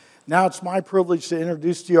Now it's my privilege to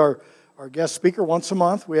introduce to you our guest speaker. Once a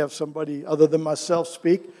month, we have somebody other than myself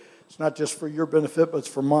speak. It's not just for your benefit, but it's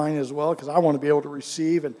for mine as well, because I want to be able to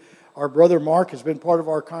receive. And our brother Mark has been part of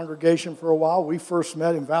our congregation for a while. We first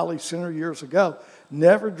met in Valley Center years ago.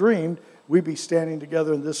 Never dreamed we'd be standing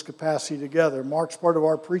together in this capacity together. Mark's part of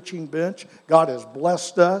our preaching bench. God has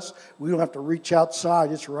blessed us. We don't have to reach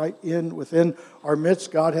outside. It's right within our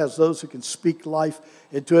midst. God has those who can speak life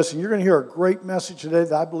into us. And you're going to hear a great message today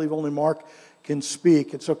that I believe only Mark can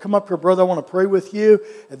speak. And so come up here, brother. I want to pray with you.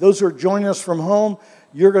 And those who are joining us from home,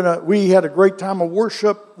 we had a great time of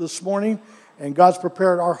worship this morning. And God's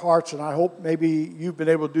prepared our hearts, and I hope maybe you've been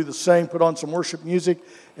able to do the same, put on some worship music,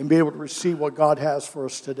 and be able to receive what God has for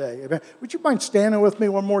us today. Amen. Would you mind standing with me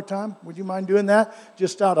one more time? Would you mind doing that?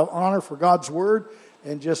 Just out of honor for God's word,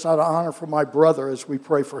 and just out of honor for my brother as we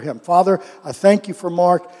pray for him. Father, I thank you for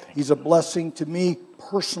Mark. He's a blessing to me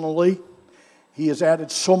personally. He has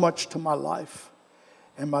added so much to my life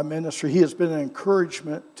and my ministry. He has been an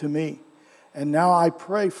encouragement to me. And now I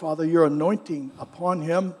pray, Father, your anointing upon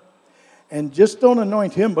him. And just don't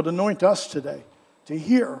anoint him, but anoint us today to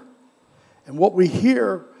hear. And what we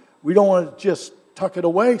hear, we don't want to just tuck it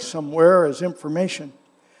away somewhere as information,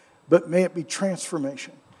 but may it be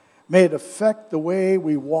transformation. May it affect the way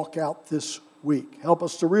we walk out this week. Help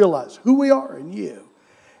us to realize who we are in you.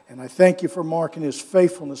 And I thank you for Mark and his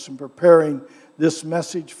faithfulness in preparing this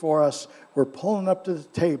message for us. We're pulling up to the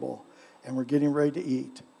table, and we're getting ready to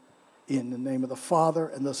eat. In the name of the Father,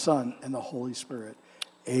 and the Son, and the Holy Spirit.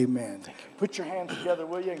 Amen. Thank you. Put your hands together,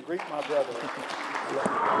 will you, and greet my brother.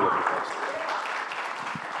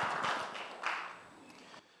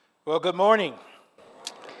 Well, good morning.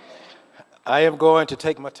 I am going to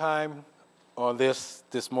take my time on this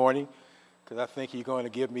morning because I think you're going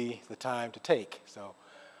to give me the time to take. So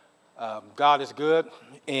God is good,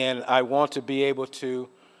 and I want to be able to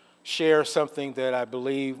share something that I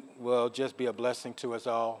believe will just be a blessing to us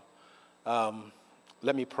all.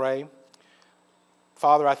 Let me pray.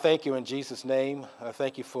 Father, I thank you in Jesus' name. I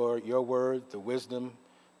thank you for your word, the wisdom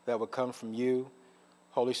that will come from you.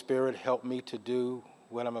 Holy Spirit, help me to do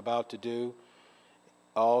what I'm about to do,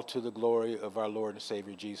 all to the glory of our Lord and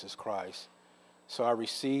Savior, Jesus Christ. So I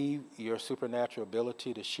receive your supernatural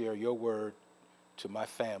ability to share your word to my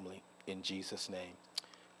family in Jesus' name.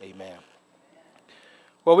 Amen.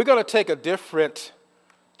 Well, we're going to take a different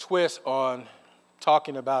twist on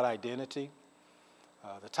talking about identity.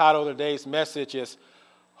 The title of today's message is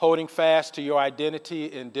Holding Fast to Your Identity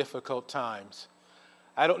in Difficult Times.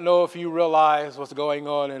 I don't know if you realize what's going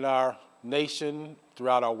on in our nation,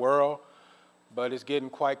 throughout our world, but it's getting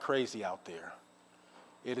quite crazy out there.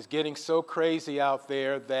 It is getting so crazy out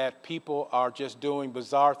there that people are just doing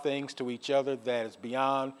bizarre things to each other that is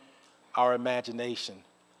beyond our imagination,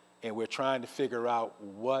 and we're trying to figure out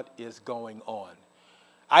what is going on.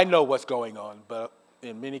 I know what's going on, but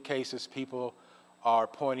in many cases, people are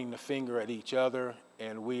pointing the finger at each other,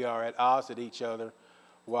 and we are at odds with each other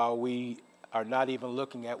while we are not even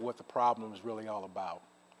looking at what the problem is really all about.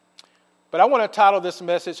 But I want to title this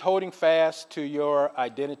message, Holding Fast to Your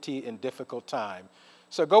Identity in Difficult Time.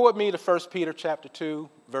 So go with me to 1 Peter chapter 2,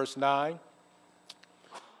 verse 9.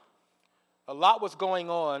 A lot was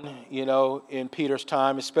going on, in Peter's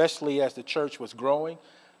time, especially as the church was growing.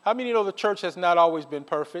 How many know the church has not always been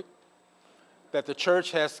perfect? That the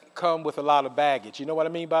church has come with a lot of baggage. You know what I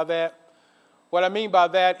mean by that? What I mean by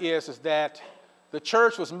that is that the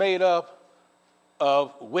church was made up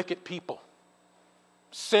of wicked people,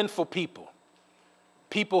 sinful people,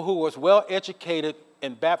 people who was well educated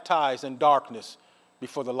and baptized in darkness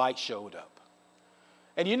before the light showed up.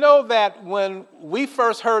 And you know that when we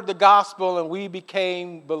first heard the gospel and we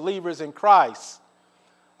became believers in Christ,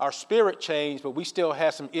 our spirit changed, but we still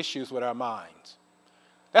had some issues with our minds.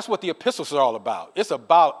 That's what the epistles are all about. It's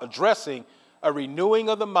about addressing a renewing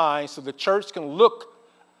of the mind so the church can look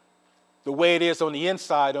the way it is on the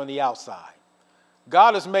inside, on the outside.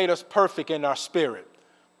 God has made us perfect in our spirit,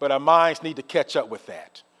 but our minds need to catch up with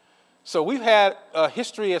that. So we've had a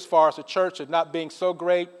history as far as the church of not being so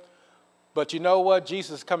great, but you know what?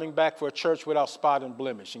 Jesus is coming back for a church without spot and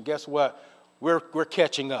blemish. And guess what? We're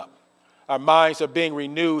catching up. Our minds are being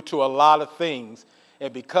renewed to a lot of things.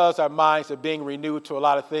 And because our minds are being renewed to a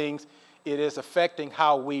lot of things, it is affecting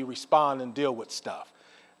how we respond and deal with stuff.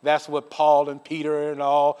 That's what Paul and Peter and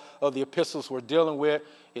all of the epistles were dealing with,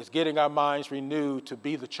 is getting our minds renewed to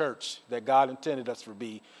be the church that God intended us to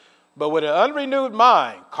be. But with an unrenewed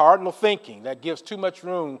mind, cardinal thinking, that gives too much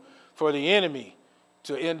room for the enemy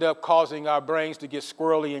to end up causing our brains to get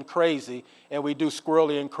squirrely and crazy, and we do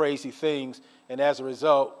squirrely and crazy things, and as a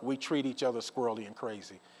result, we treat each other squirrely and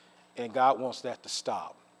crazy. And God wants that to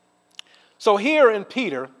stop. So here in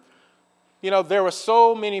Peter, there were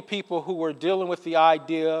so many people who were dealing with the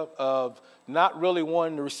idea of not really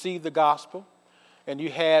wanting to receive the gospel. And you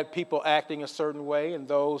had people acting a certain way and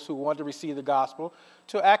those who wanted to receive the gospel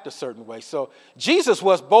to act a certain way. So Jesus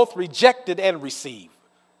was both rejected and received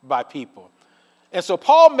by people. And so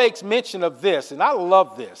Paul makes mention of this, and I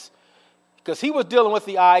love this, because he was dealing with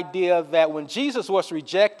the idea that when Jesus was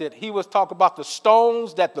rejected, he was talking about the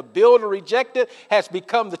stones that the builder rejected has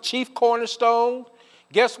become the chief cornerstone.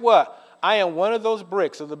 Guess what? I am one of those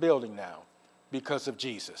bricks of the building now because of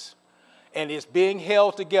Jesus. And it's being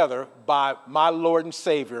held together by my Lord and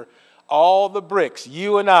Savior. All the bricks,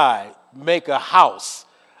 you and I, make a house,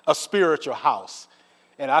 a spiritual house.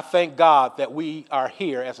 And I thank God that we are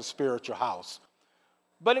here as a spiritual house.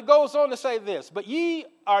 But it goes on to say this, but ye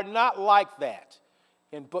are not like that.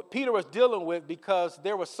 And what Peter was dealing with, because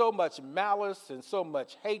there was so much malice and so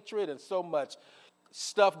much hatred and so much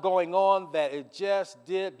stuff going on that it just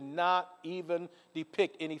did not even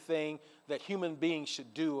depict anything that human beings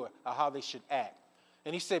should do or how they should act.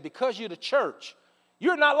 And he said, because you're the church,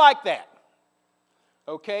 you're not like that.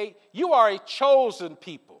 Okay? You are a chosen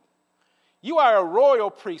people. You are a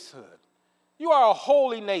royal priesthood. You are a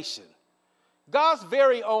holy nation. God's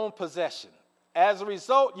very own possession. As a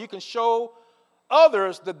result, you can show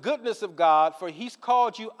others the goodness of God, for he's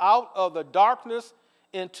called you out of the darkness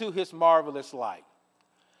into his marvelous light.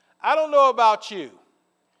 I don't know about you.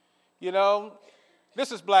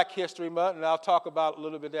 This is Black History Month, and I'll talk about a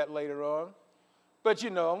little bit of that later on. But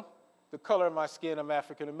the color of my skin, I'm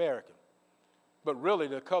African American. But really,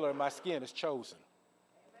 the color of my skin is chosen.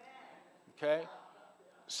 Okay?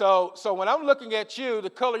 So when I'm looking at you, the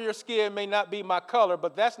color of your skin may not be my color,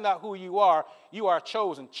 but that's not who you are. You are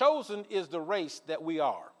chosen. Chosen is the race that we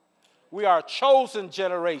are. We are a chosen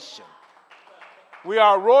generation. We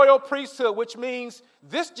are a royal priesthood, which means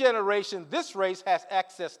this generation, this race has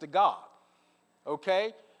access to God.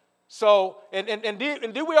 Okay? So, and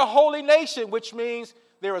then we're a holy nation, which means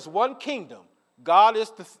there is one kingdom. God is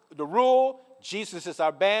the rule, Jesus is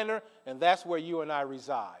our banner, and that's where you and I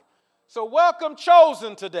reside. So welcome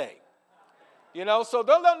chosen today. So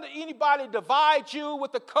don't let anybody divide you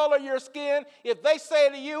with the color of your skin. If they say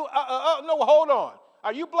to you, no, hold on.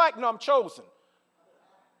 Are you black? No, I'm chosen.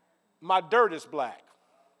 My dirt is black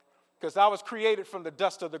because I was created from the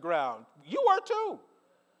dust of the ground. You are too.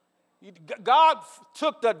 God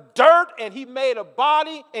took the dirt and he made a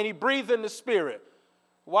body and he breathed in the spirit.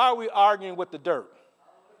 Why are we arguing with the dirt?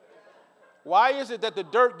 Why is it that the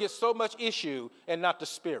dirt gets so much issue and not the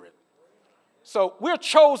spirit? So we're a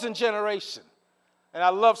chosen generation. And I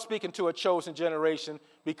love speaking to a chosen generation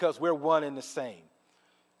because we're one and the same.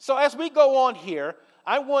 So as we go on here,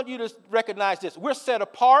 I want you to recognize this. We're set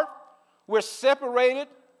apart. We're separated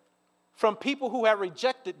from people who have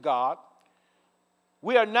rejected God.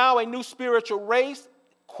 We are now a new spiritual race.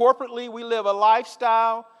 Corporately, we live a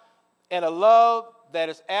lifestyle and a love that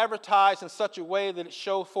is advertised in such a way that it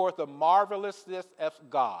shows forth the marvelousness of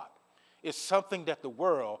God. It's something that the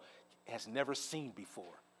world has never seen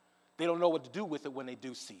before. They don't know what to do with it when they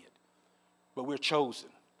do see it. But we're chosen.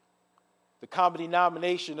 The common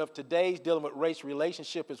denomination of today's dealing with race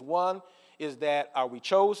relationship is that are we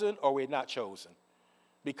chosen or we're not chosen?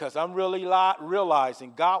 Because I'm really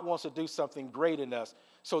realizing God wants to do something great in us.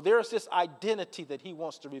 So there's this identity that he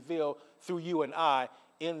wants to reveal through you and I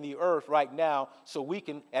in the earth right now so we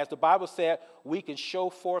can, as the Bible said, we can show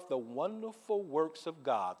forth the wonderful works of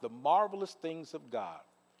God, the marvelous things of God.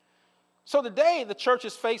 So today the church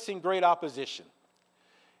is facing great opposition.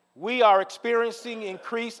 We are experiencing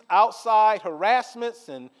increased outside harassments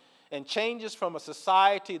and changes from a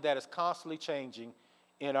society that is constantly changing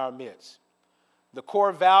in our midst. The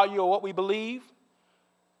core value of what we believe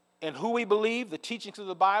and who we believe, the teachings of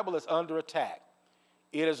the Bible, is under attack.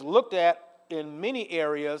 It is looked at in many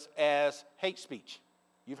areas as hate speech.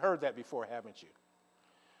 You've heard that before, haven't you?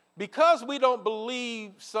 Because we don't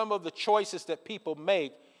believe some of the choices that people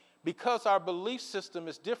make, because our belief system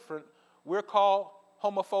is different, we're called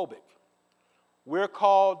homophobic. We're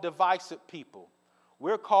called divisive people.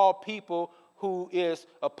 We're called people who is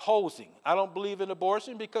opposing. I don't believe in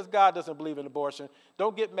abortion because God doesn't believe in abortion.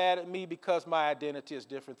 Don't get mad at me because my identity is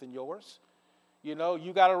different than yours. You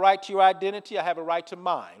got a right to your identity. I have a right to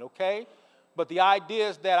mine, okay? But the idea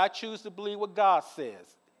is that I choose to believe what God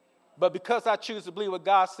says. But because I choose to believe what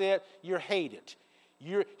God said, you're hated.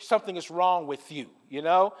 Something is wrong with you,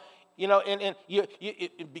 and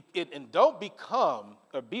don't become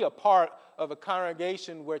or be a part of a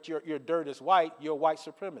congregation where your dirt is white. You're a white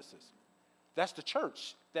supremacist. That's the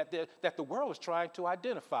church that the world is trying to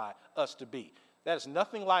identify us to be. That is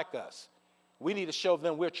nothing like us. we need to show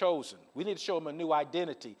them we're chosen. We need to show them a new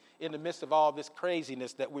identity in the midst of all this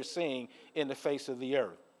craziness that we're seeing in the face of the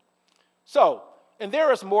earth. So, and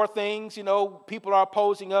there is more things, people are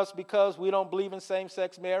opposing us because we don't believe in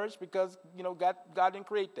same-sex marriage because, God didn't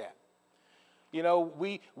create that.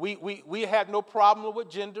 We have no problem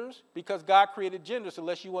with genders because God created genders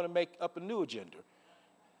unless you want to make up a new gender.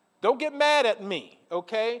 Don't get mad at me,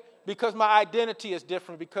 okay? Because my identity is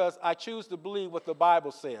different because I choose to believe what the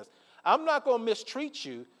Bible says. I'm not going to mistreat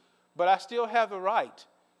you, but I still have the right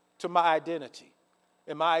to my identity.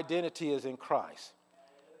 And my identity is in Christ.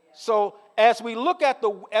 So as we look at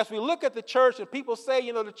the church and people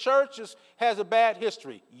say, the church has a bad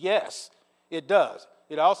history. Yes, it does.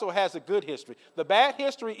 It also has a good history. The bad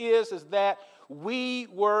history is that we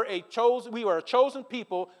were a chosen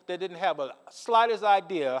people that didn't have a slightest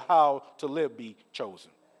idea how to be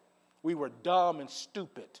chosen. We were dumb and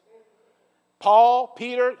stupid. Paul,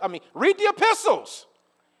 Peter, read the epistles.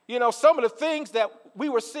 Some of the things that we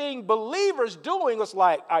were seeing believers doing was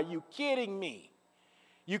like, are you kidding me?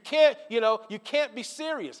 You can't be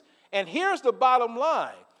serious. And here's the bottom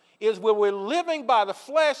line, is when we're living by the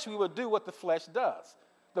flesh, we will do what the flesh does.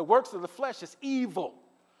 The works of the flesh is evil.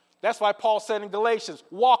 That's why Paul said in Galatians,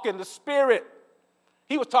 walk in the Spirit.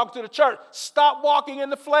 He was talking to the church, stop walking in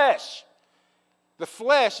the flesh. The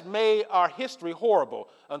flesh made our history horrible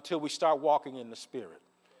until we start walking in the Spirit,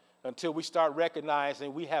 until we start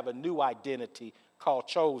recognizing we have a new identity called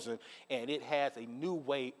chosen, and it has a new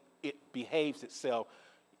way it behaves itself,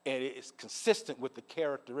 and it is consistent with the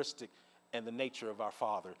characteristic and the nature of our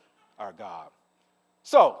Father, our God.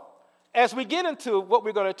 So, as we get into what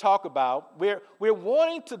we're going to talk about, we're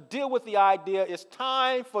wanting to deal with the idea it's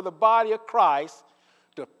time for the body of Christ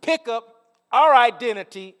to pick up our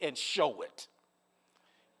identity and show it.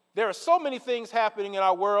 There are so many things happening in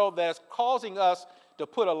our world that's causing us to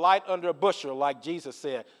put a light under a bushel, like Jesus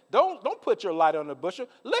said. Don't put your light under a bushel.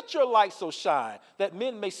 Let your light so shine that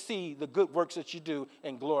men may see the good works that you do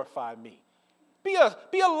and glorify me. Be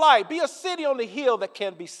a light. Be a city on the hill that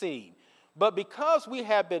can be seen. But because we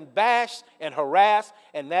have been bashed and harassed,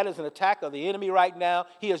 and that is an attack of the enemy right now,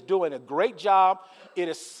 he is doing a great job. It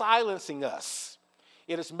is silencing us.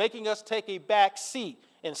 It is making us take a back seat,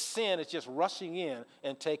 and sin is just rushing in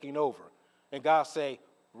and taking over. And God say,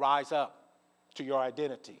 rise up to your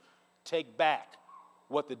identity. Take back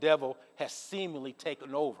what the devil has seemingly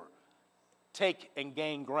taken over. Take and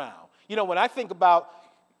gain ground. When I think about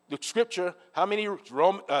the scripture,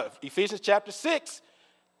 Ephesians chapter 6,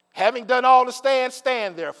 having done all to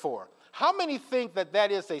stand therefore. How many think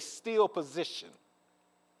that is a still position?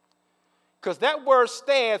 Because that word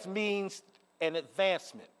stands means an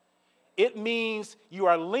advancement. It means you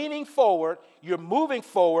are leaning forward, you're moving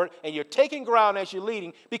forward, and you're taking ground as you're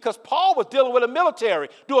leading. Because Paul was dealing with a military.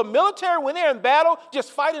 Do a military, when they're in battle,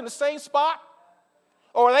 just fight in the same spot?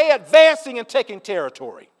 Or are they advancing and taking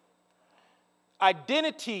territory?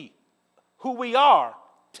 Identity, who we are,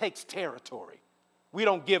 takes territory. We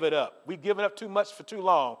don't give it up. We've given up too much for too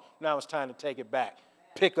long. Now it's time to take it back.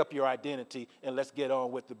 Pick up your identity and let's get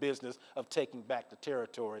on with the business of taking back the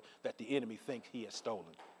territory that the enemy thinks he has stolen.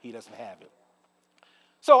 He doesn't have it.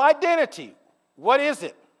 So identity, what is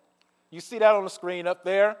it? You see that on the screen up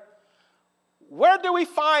there? Where do we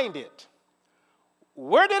find it?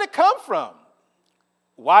 Where did it come from?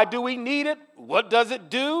 Why do we need it? What does it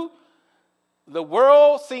do? The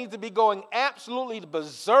world seems to be going absolutely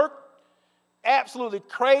berserk, absolutely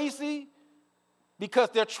crazy, because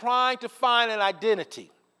they're trying to find an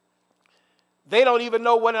identity. They don't even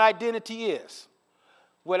know what an identity is.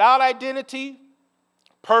 Without identity,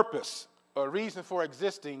 purpose or reason for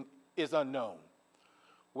existing is unknown.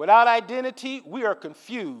 Without identity, we are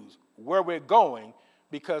confused where we're going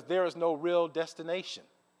because there is no real destination.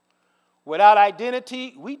 Without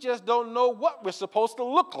identity, we just don't know what we're supposed to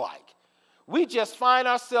look like. We just find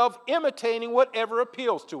ourselves imitating whatever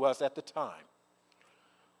appeals to us at the time.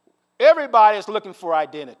 Everybody is looking for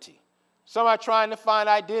identity. Some are trying to find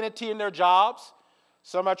identity in their jobs.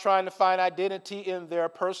 Some are trying to find identity in their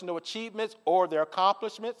personal achievements or their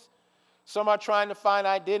accomplishments. Some are trying to find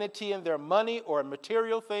identity in their money or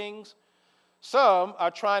material things. Some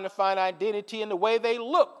are trying to find identity in the way they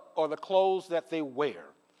look or the clothes that they wear.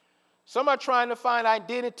 Some are trying to find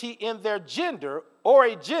identity in their gender or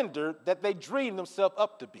a gender that they dream themselves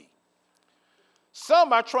up to be.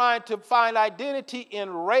 Some are trying to find identity in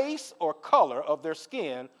race or color of their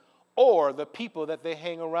skin or the people that they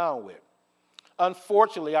hang around with.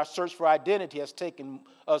 Unfortunately, our search for identity has taken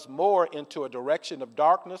us more into a direction of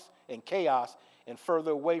darkness and chaos and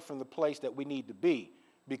further away from the place that we need to be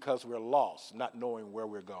because we're lost, not knowing where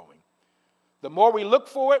we're going. The more we look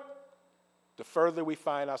for it, the further we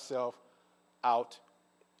find ourselves out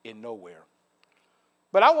in nowhere.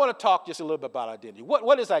 But I want to talk just a little bit about identity.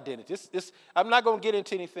 What is identity? I'm not going to get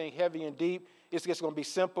into anything heavy and deep. It's just going to be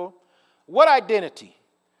simple. What identity?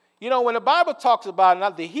 You know, when the Bible talks about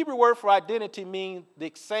it, the Hebrew word for identity means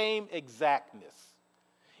the same exactness.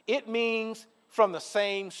 It means from the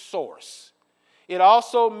same source. It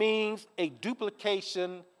also means a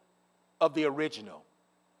duplication of the original.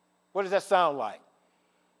 What does that sound like?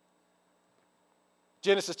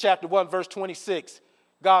 Genesis chapter 1, verse 26,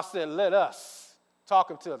 God said, let us,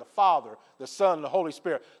 talking to the Father, the Son, and the Holy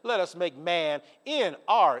Spirit, let us make man in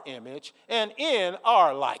our image and in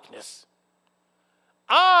our likeness.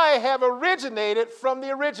 I have originated from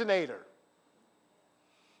the originator.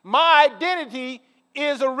 My identity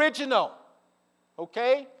is original,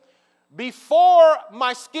 okay? Before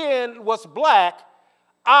my skin was black,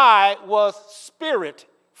 I was spirit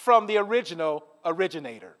from the original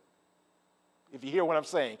originator. If you hear what I'm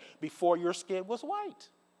saying, before your skin was white.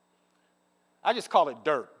 I just call it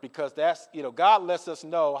dirt because that's, God lets us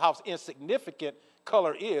know how insignificant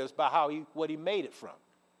color is by what he made it from.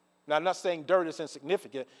 Now, I'm not saying dirt is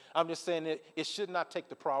insignificant. I'm just saying that it should not take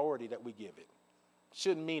the priority that we give it. It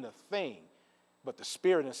shouldn't mean a thing, but the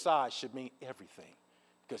spirit inside should mean everything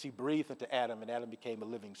because he breathed into Adam and Adam became a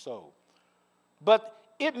living soul. But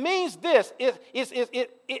it means this.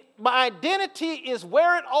 My identity is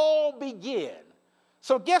where it all began.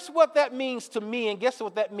 So guess what that means to me and guess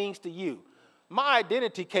what that means to you? My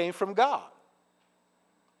identity came from God.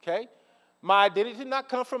 Okay? My identity did not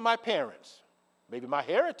come from my parents. Maybe my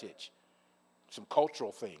heritage, some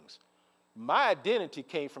cultural things. My identity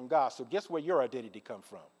came from God. So guess where your identity comes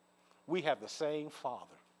from? We have the same Father.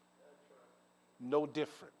 No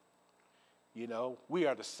different. We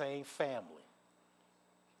are the same family.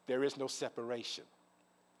 There is no separation.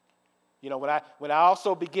 When I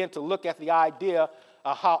also begin to look at the idea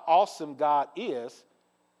of how awesome God is,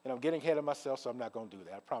 and I'm getting ahead of myself, so I'm not going to do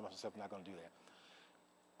that. I promise myself I'm not going to do that.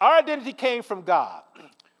 Our identity came from God.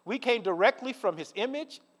 We came directly from his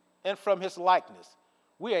image and from his likeness.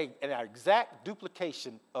 We are an exact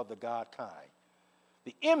duplication of the God kind.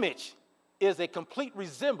 The image is a complete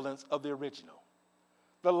resemblance of the original.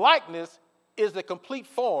 The likeness is the complete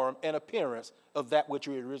form and appearance of that which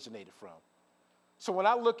we originated from. So when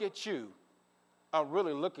I look at you, I'm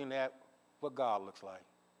really looking at what God looks like.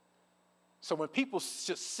 So when people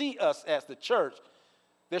should see us as the church,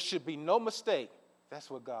 there should be no mistake. That's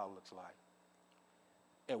what God looks like.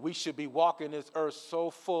 And we should be walking this earth so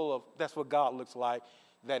full of that's what God looks like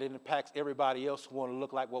that it impacts everybody else who want to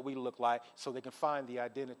look like what we look like so they can find the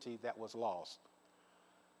identity that was lost.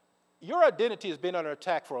 Your identity has been under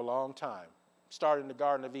attack for a long time, starting in the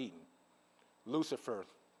Garden of Eden. Lucifer,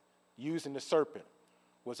 using the serpent,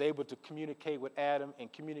 was able to communicate with Adam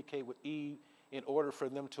and communicate with Eve in order for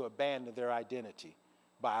them to abandon their identity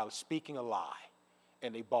by speaking a lie.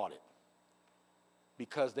 And they bought it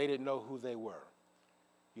because they didn't know who they were.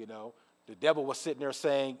 The devil was sitting there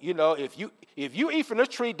saying, if you eat from this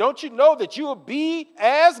tree, don't you know that you will be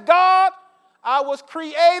as God? I was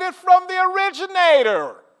created from the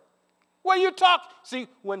originator. What you talk? See,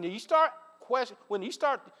 when you start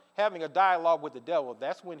having a dialogue with the devil,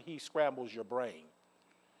 that's when he scrambles your brain.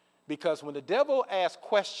 Because when the devil asks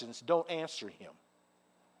questions, don't answer him.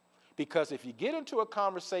 Because if you get into a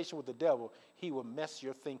conversation with the devil, he will mess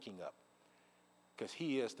your thinking up. Because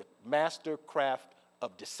he is the master craft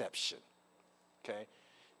of deception. Okay?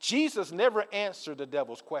 Jesus never answered the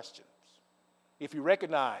devil's questions. If you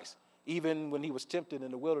recognize, even when he was tempted in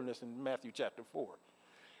the wilderness in Matthew chapter 4,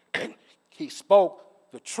 he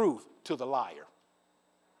spoke the truth to the liar.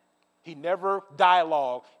 He never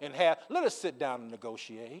dialogued and let us sit down and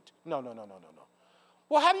negotiate. No.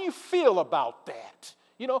 Well, how do you feel about that?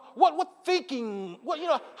 What thinking,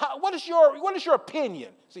 what is your opinion?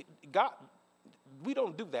 See, God, we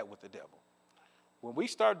don't do that with the devil. When we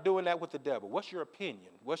start doing that with the devil, what's your opinion?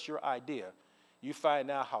 What's your idea? You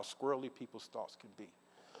find out how squirrely people's thoughts can be.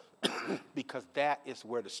 Because that is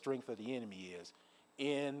where the strength of the enemy is,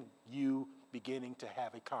 in you beginning to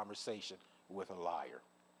have a conversation with a liar.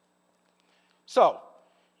 So,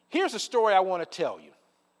 here's a story I want to tell you.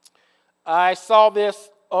 I saw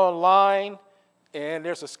this online, and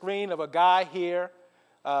there's a screen of a guy here.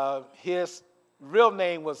 His real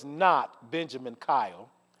name was not Benjamin Kyle,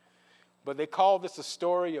 but they call this a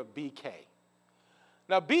story of BK.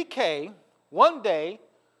 Now, BK, one day,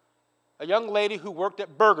 a young lady who worked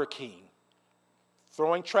at Burger King,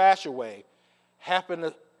 throwing trash away, happened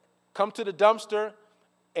to come to the dumpster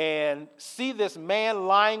and see this man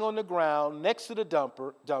lying on the ground next to the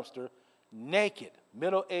dumpster, naked,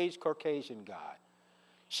 middle-aged Caucasian guy.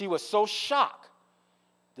 She was so shocked.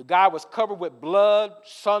 The guy was covered with blood,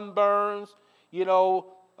 sunburns,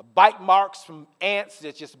 bite marks from ants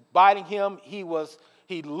that's just biting him. He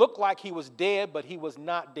looked like he was dead, but he was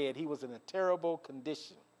not dead. He was in a terrible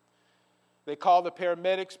condition. They called the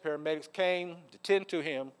paramedics. Paramedics came to tend to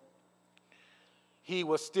him. He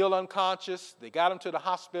was still unconscious. They got him to the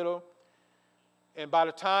hospital. And by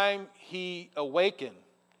the time he awakened,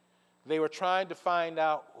 they were trying to find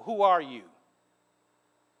out, who are you?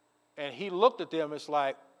 And he looked at them. It's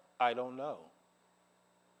like, I don't know.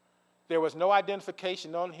 There was no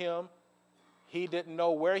identification on him. He didn't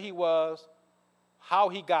know where he was, how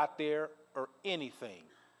he got there, or anything.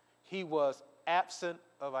 He was absent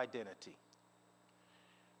of identity.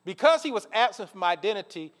 Because he was absent from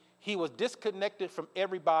identity, he was disconnected from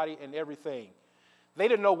everybody and everything. They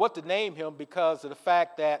didn't know what to name him because of the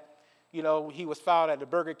fact that, he was found at the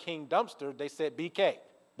Burger King dumpster. They said BK,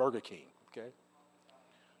 Burger King, okay?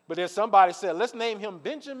 But then somebody said, let's name him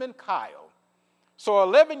Benjamin Kyle. So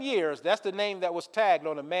 11 years, that's the name that was tagged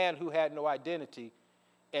on a man who had no identity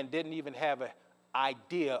and didn't even have an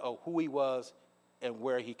idea of who he was and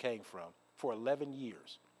where he came from for 11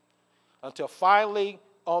 years. Until finally,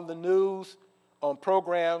 on the news, on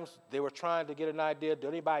programs, they were trying to get an idea. Did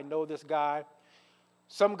anybody know this guy?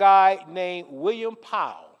 Some guy named William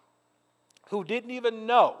Powell, who didn't even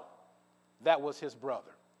know that was his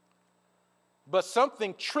brother. But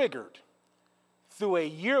something triggered through a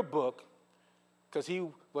yearbook, because he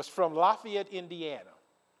was from Lafayette, Indiana.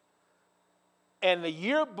 And the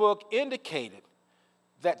yearbook indicated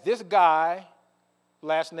that this guy,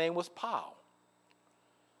 last name was Powell.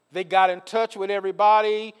 They got in touch with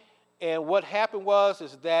everybody, and what happened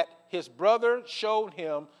is that his brother showed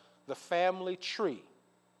him the family tree.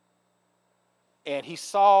 And he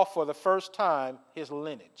saw for the first time his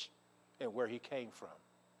lineage and where he came from.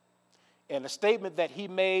 And the statement that he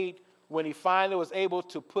made when he finally was able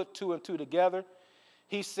to put two and two together,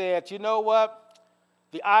 he said, you know what?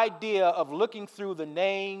 The idea of looking through the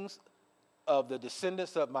names of the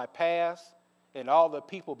descendants of my past and all the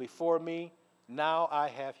people before me, now I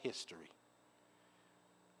have history.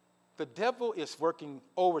 The devil is working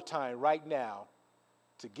overtime right now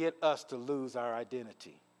to get us to lose our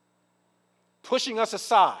identity, pushing us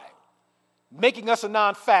aside, making us a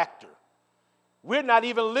non-factor. We're not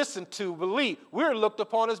even listened to, believe. We're looked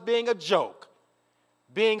upon as being a joke,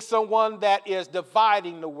 being someone that is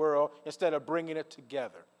dividing the world instead of bringing it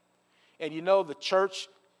together. And the church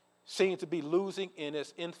seems to be losing in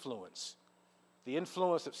its influence. The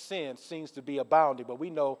influence of sin seems to be abounding, but we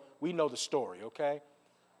know the story, okay?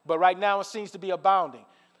 But right now it seems to be abounding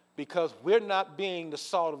because we're not being the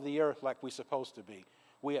salt of the earth like we're supposed to be.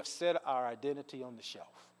 We have set our identity on the shelf.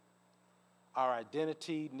 Our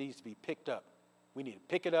identity needs to be picked up. We need to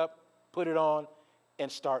pick it up, put it on,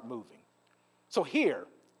 and start moving. So here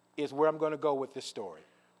is where I'm going to go with this story.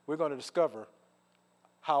 We're going to discover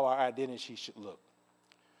how our identity should look.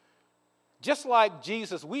 Just like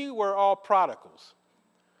Jesus, we were all prodigals.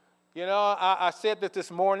 I said that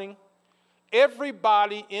this morning.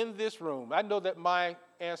 Everybody in this room, I know that my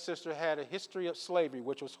ancestor had a history of slavery,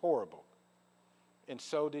 which was horrible. And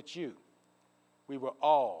so did you. We were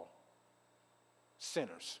all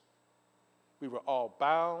sinners. We were all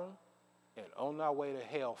bound and on our way to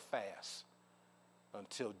hell fast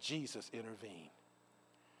until Jesus intervened.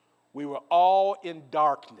 We were all in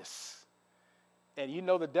darkness. And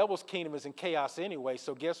the devil's kingdom is in chaos anyway,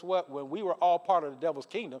 so guess what? When we were all part of the devil's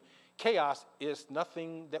kingdom, chaos is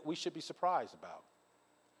nothing that we should be surprised about.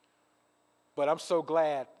 But I'm so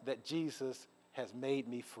glad that Jesus has made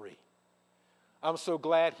me free. I'm so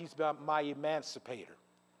glad he's been my emancipator,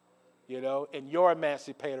 and your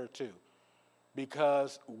emancipator too,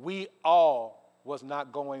 because we all was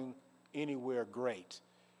not going anywhere great,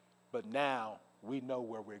 but now we know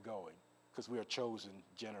where we're going because we're a chosen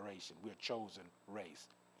generation, we're a chosen race.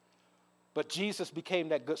 But Jesus became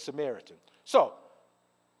that good Samaritan. So,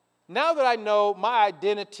 now that I know my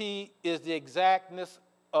identity is the exactness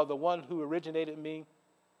of the one who originated me,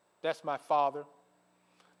 that's my Father.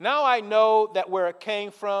 Now I know that where it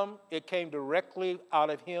came directly out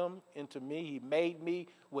of him into me. He made me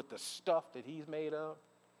with the stuff that he's made of.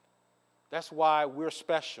 That's why we're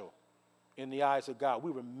special in the eyes of God.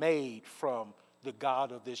 We were made from the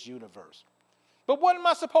God of this universe. But what am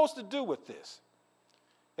I supposed to do with this?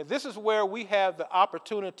 And this is where we have the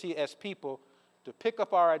opportunity as people to pick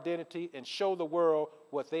up our identity and show the world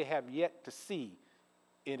what they have yet to see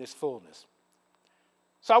in its fullness.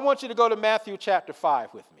 So I want you to go to Matthew chapter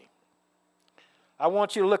 5 with me. I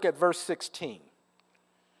want you to look at verse 16.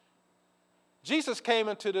 Jesus came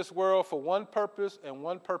into this world for one purpose and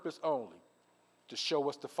one purpose only, to show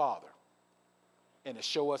us the Father and to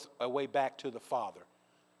show us a way back to the Father,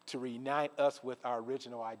 to reunite us with our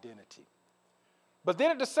original identity. But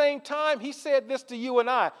then at the same time, he said this to you and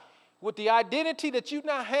I. With the identity that you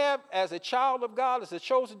now have as a child of God, as a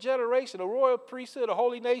chosen generation, a royal priesthood, a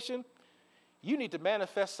holy nation, you need to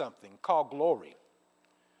manifest something called glory,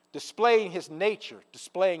 displaying his nature,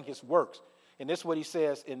 displaying his works. And this is what he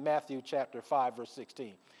says in Matthew chapter 5, verse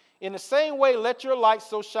 16. In the same way, let your light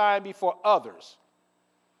so shine before others,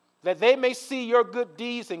 that they may see your good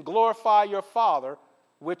deeds and glorify your Father,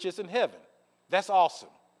 which is in heaven. That's awesome.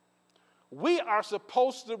 We are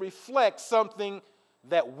supposed to reflect something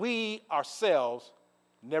that we ourselves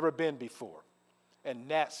never been before. And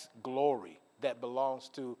that's glory that belongs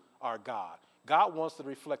to our God. God wants to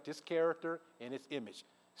reflect his character and his image.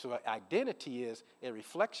 So identity is a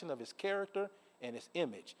reflection of his character and his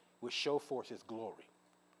image, which show forth his glory.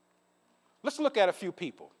 Let's look at a few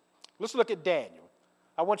people. Let's look at Daniel.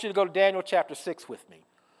 I want you to go to Daniel chapter 6 with me.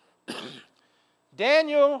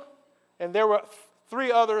 Daniel, and there were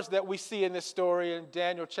three others that we see in this story in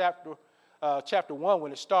Daniel chapter 1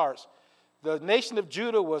 when it starts. The nation of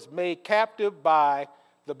Judah was made captive by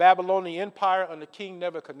the Babylonian Empire under King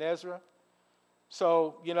Nebuchadnezzar.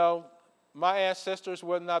 So, my ancestors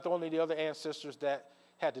were not only the other ancestors that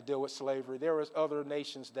had to deal with slavery. There was other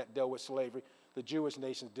nations that dealt with slavery. The Jewish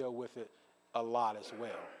nations deal with it a lot as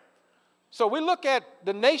well. So we look at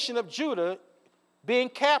the nation of Judah being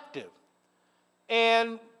captive.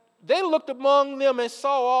 And they looked among them and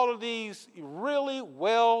saw all of these really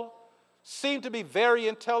seemed to be very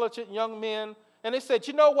intelligent young men. And they said,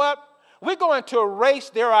 you know what? We're going to erase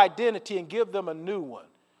their identity and give them a new one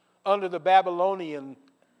under the Babylonian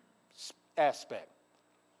aspect.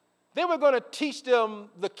 They were going to teach them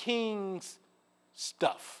the king's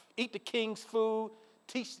stuff, eat the king's food,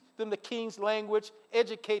 teach them the king's language,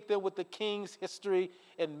 educate them with the king's history,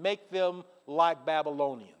 and make them like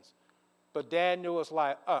Babylonians. But Daniel was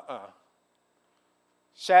like,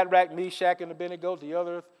 Shadrach, Meshach, and Abednego, the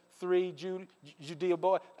other three Judea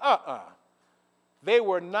boys, They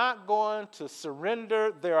were not going to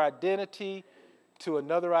surrender their identity to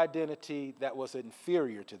another identity that was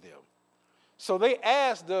inferior to them. So they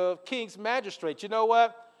asked the king's magistrate, you know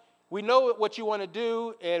what? We know what you want to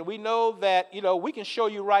do, and we know that, we can show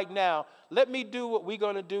you right now. Let me do what we're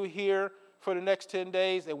going to do here for the next 10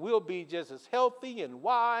 days, and we'll be just as healthy and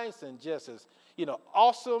wise and just as,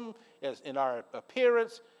 awesome as in our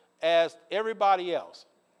appearance as everybody else.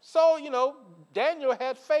 So, Daniel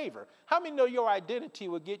had favor. How many know your identity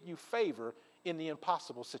will get you favor in the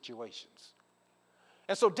impossible situations?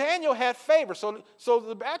 And so Daniel had favor. So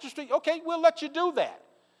the magistrate, okay, we'll let you do that.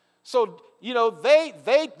 So,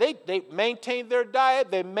 they maintained their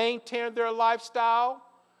diet, they maintained their lifestyle,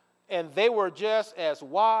 and they were just as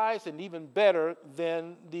wise and even better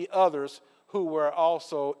than the others who were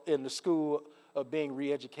also in the school of being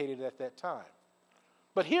re-educated at that time.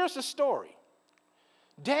 But here's the story.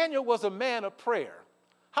 Daniel was a man of prayer.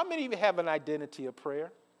 How many of you have an identity of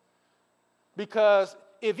prayer? Because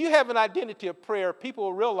if you have an identity of prayer, people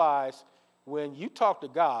will realize when you talk to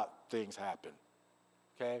God, things happen.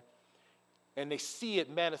 Okay? And they see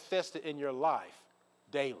it manifested in your life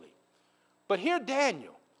daily. But here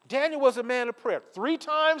Daniel was a man of prayer. 3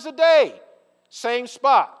 times a day, same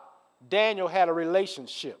spot. Daniel had a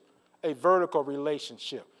relationship, a vertical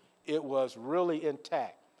relationship. It was really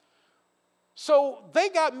intact. So they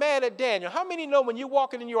got mad at Daniel. How many know when you're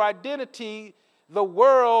walking in your identity, the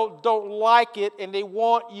world don't like it and they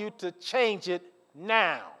want you to change it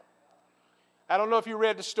now? I don't know if you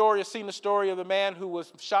read the story or seen the story of the man who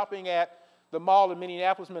was shopping at the mall in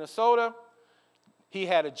Minneapolis, Minnesota. He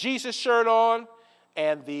had a Jesus shirt on,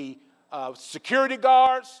 and the security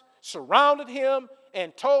guards surrounded him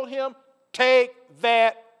and told him, take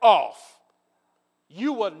that off.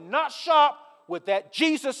 You will not shop with that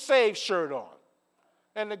Jesus Save shirt on.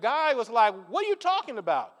 And the guy was like, what are you talking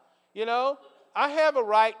about? I have a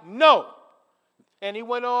right. No. And he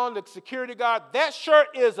went on, the security guard, that shirt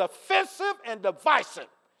is offensive and divisive.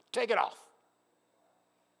 Take it off.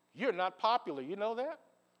 You're not popular, you know that?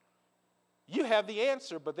 You have the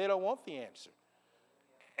answer, but they don't want the answer.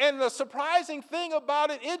 And the surprising thing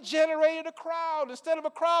about it generated a crowd. Instead of a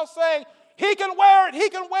crowd saying, he can wear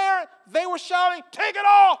it, they were shouting, take it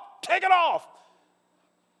off.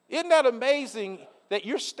 Isn't that amazing that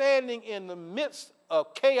you're standing in the midst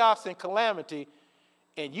of chaos and calamity,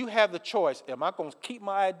 and you have the choice, am I going to keep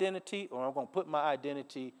my identity or am I going to put my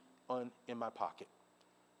identity in my pocket?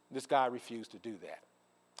 This guy refused to do that.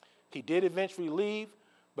 He did eventually leave,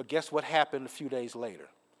 but guess what happened a few days later?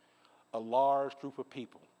 A large group of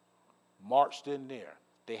people marched in there.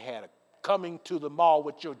 They had coming to the mall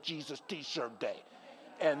with your Jesus t-shirt day.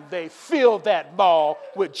 And they filled that mall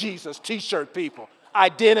with Jesus t-shirt people.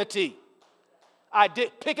 Identity.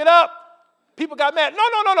 Pick it up. People got mad.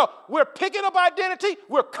 No. We're picking up identity.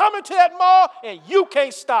 We're coming to that mall, and you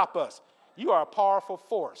can't stop us. You are a powerful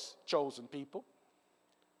force, chosen people.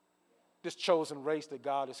 This chosen race that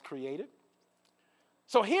God has created.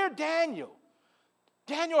 So here Daniel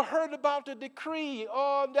heard about the decree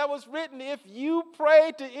that was written. If you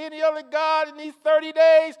pray to any other God in these 30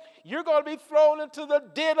 days, you're going to be thrown into the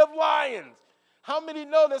den of lions. How many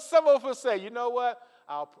know that some of us say, you know what?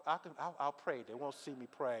 I'll pray. They won't see me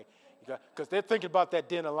pray because they're thinking about that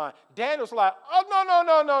den of lions. Daniel's like,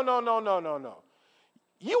 oh, no.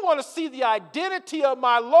 You want to see the identity of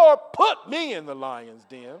my Lord? Put me in the lion's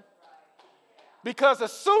den. Because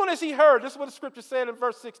as soon as he heard, this is what the scripture said in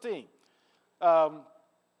verse 16. No,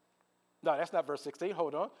 that's not verse 16.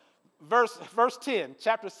 Hold on. Verse 10,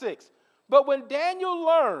 chapter 6. But when Daniel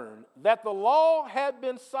learned that the law had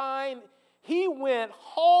been signed, he went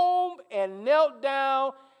home and knelt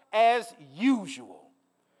down as usual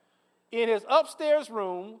in his upstairs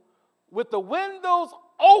room with the windows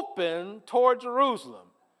open toward Jerusalem.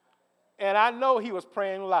 And I know he was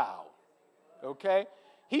praying loud, okay?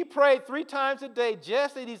 He prayed 3 times a day,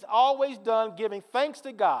 just as he's always done, giving thanks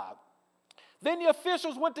to God. Then the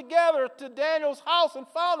officials went together to Daniel's house and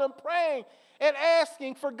found him praying and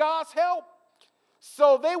asking for God's help.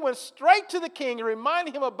 So they went straight to the king and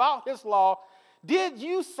reminded him about his law. Did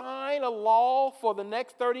you sign a law for the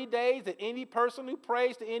next 30 days that any person who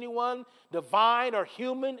prays to anyone, divine or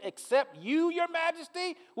human, except you, your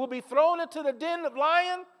majesty, will be thrown into the den of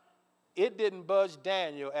lions? It didn't budge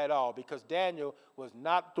Daniel at all because Daniel was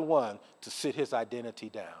not the one to sit his identity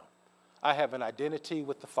down. I have an identity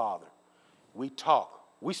with the Father. We talk.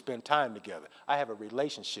 We spend time together. I have a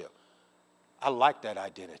relationship. I like that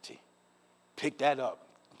identity. Pick that up.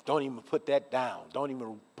 Don't even put that down. Don't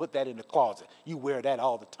even put that in the closet. You wear that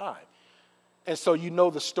all the time. And so you know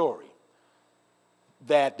the story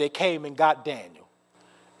that they came and got Daniel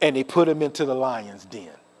and they put him into the lion's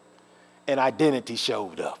den. And identity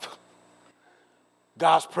showed up.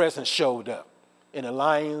 God's presence showed up. And the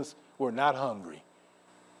lions were not hungry.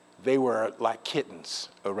 They were like kittens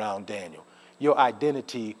around Daniel. Your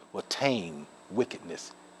identity will tame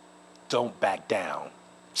wickedness. Don't back down.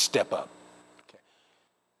 Step up. Okay.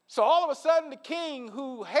 So all of a sudden, the king,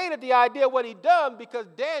 who hated the idea of what he'd done because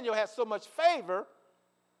Daniel had so much favor,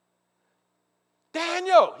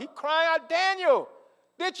 Daniel, he cried out, Daniel,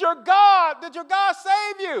 did your God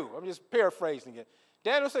save you? I'm just paraphrasing it.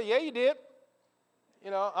 Daniel said, yeah, you did.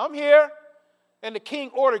 I'm here. And the king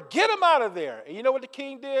ordered, get him out of there. And you know what the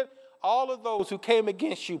king did? All of those who came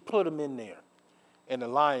against you, put them in there. And the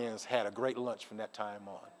lions had a great lunch from that time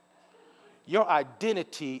on. Your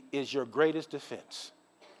identity is your greatest defense.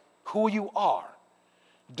 Who you are.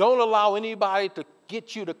 Don't allow anybody to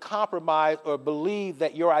get you to compromise or believe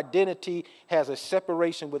that your identity has a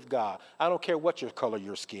separation with God. I don't care what your color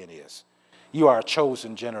your skin is. You are a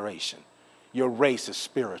chosen generation. Your race is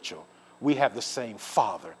spiritual. We have the same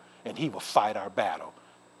Father, and he will fight our battle.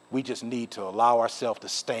 We just need to allow ourselves to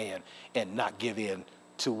stand and not give in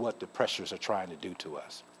to what the pressures are trying to do to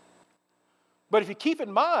us. But if you keep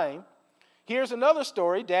in mind, here's another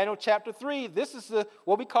story, Daniel chapter 3. This is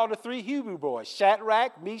what we call the 3 Hebrew boys,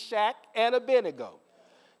 Shadrach, Meshach, and Abednego.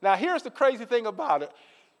 Now, here's the crazy thing about it.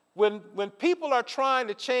 When people are trying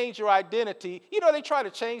to change your identity, they try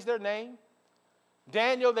to change their name.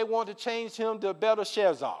 Daniel, they want to change him to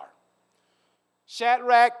Belteshazzar.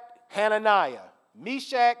 Shadrach, Hananiah.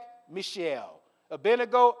 Meshach, Mishael.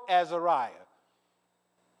 Abednego, Azariah.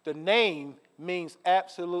 The name means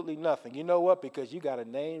absolutely nothing. You know what? Because you got a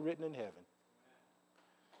name written in heaven.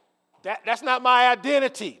 That's not my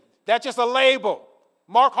identity. That's just a label.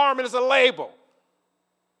 Mark Harmon is a label.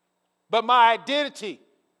 But my identity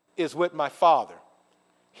is with my Father.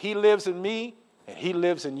 He lives in me, and he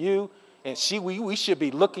lives in you. And we should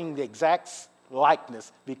be looking the exact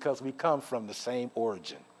likeness because we come from the same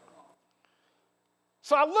origin.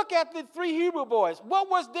 So I look at the 3 Hebrew boys. What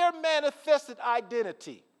was their manifested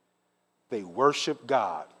identity? They worshiped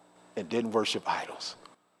God and didn't worship idols.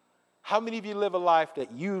 How many of you live a life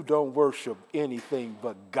that you don't worship anything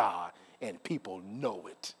but God and people know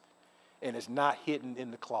it and it's not hidden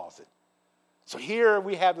in the closet? So here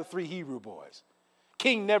we have the 3 Hebrew boys.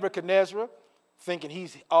 King Nebuchadnezzar, thinking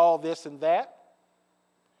he's all this and that,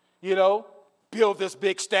 built this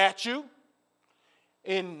big statue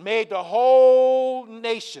and made the whole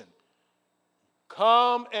nation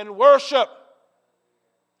come and worship.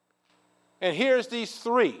 And here's these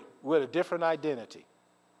 3 with a different identity.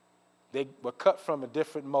 They were cut from a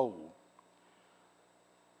different mold,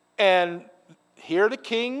 And here the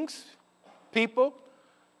king's people,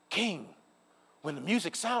 king, when the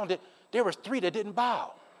music sounded, there was 3 that didn't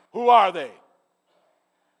bow. Who are they?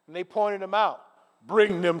 And they pointed them out.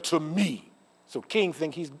 Bring them to me. So king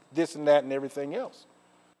thinks he's this and that and everything else.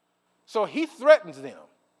 So he threatens them.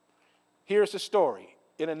 Here's the story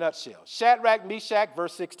in a nutshell. Shadrach, Meshach,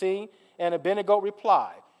 verse 16, and Abednego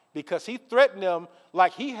replied, because he threatened them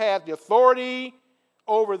like he had the authority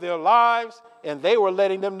over their lives, and they were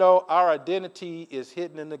letting them know our identity is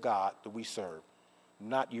hidden in the God that we serve,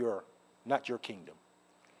 not your kingdom.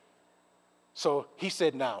 So he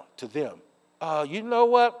said now to them, you know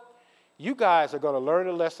what? You guys are going to learn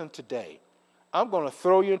a lesson today. I'm going to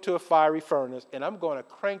throw you into a fiery furnace, and I'm going to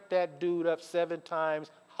crank that dude up 7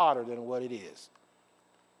 times hotter than what it is.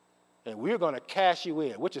 And we're going to cast you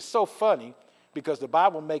in, which is so funny because the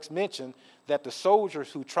Bible makes mention that the soldiers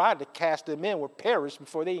who tried to cast them in were perished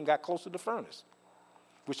before they even got close to the furnace,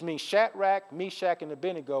 which means Shadrach, Meshach, and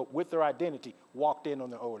Abednego, with their identity, walked in on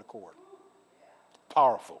their own accord.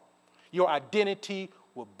 Powerful. Your identity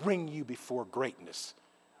will bring you before greatness.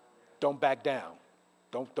 Don't back down.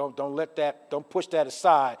 Don't push that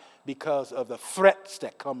aside because of the threats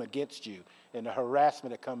that come against you and the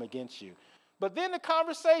harassment that come against you. But then the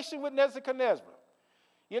conversation with Nebuchadnezzar.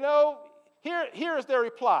 Here is their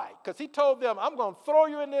reply, because he told them, I'm going to throw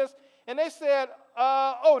you in this. And they said,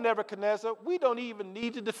 oh, Nebuchadnezzar, we don't even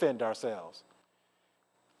need to defend ourselves.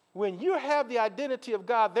 When you have the identity of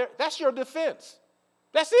God, that's your defense.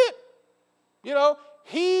 That's it.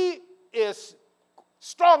 He is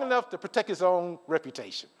strong enough to protect his own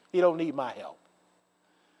reputation. He don't need my help.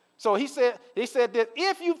 So he said that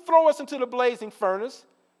if you throw us into the blazing furnace,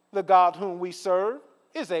 the God whom we serve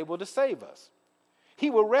is able to save us. He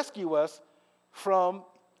will rescue us from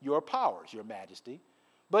your powers, your majesty.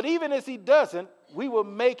 But even as he doesn't, we will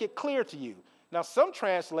make it clear to you. Now, some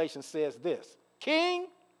translation says this, King,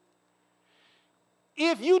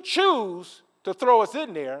 if you choose to throw us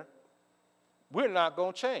in there, we're not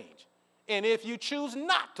going to change. And if you choose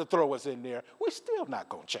not to throw us in there, we're still not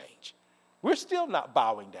going to change. We're still not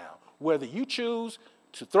bowing down, whether you choose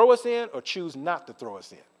to throw us in or choose not to throw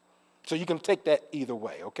us in. So you can take that either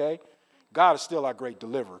way, okay? God is still our great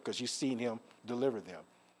deliverer because you've seen him deliver them.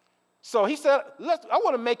 So he said, I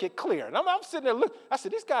want to make it clear. And I'm sitting there looking. I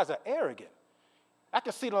said, these guys are arrogant. I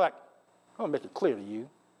can see them like, I'm going to make it clear to you.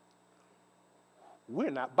 We're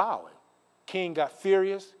not bowing. King got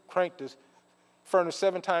furious, cranked his furnace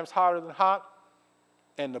 7 times hotter than hot,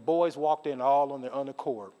 and the boys walked in all on their own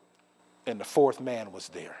accord, and the 4th man was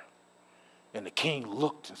there. And the king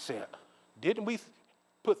looked and said, didn't we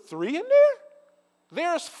put 3 in there?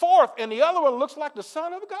 There's 4th, and the other one looks like the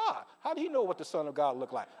Son of God. How do you know what the Son of God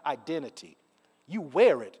looked like? Identity. You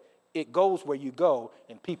wear it. It goes where you go,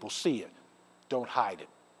 and people see it. Don't hide it.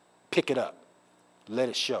 Pick it up. Let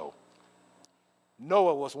it show.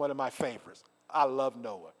 Noah was one of my favorites. I love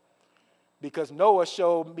Noah because Noah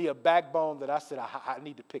showed me a backbone that I said, I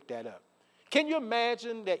need to pick that up. Can you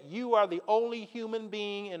imagine that you are the only human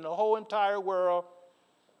being in the whole entire world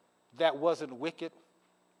that wasn't wicked?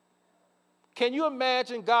 Can you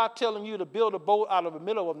imagine God telling you to build a boat out of the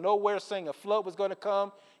middle of nowhere, saying a flood was going to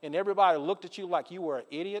come, and everybody looked at you like you were an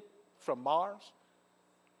idiot from Mars?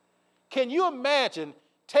 Can you imagine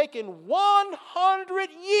taking 100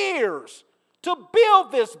 years to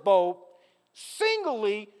build this boat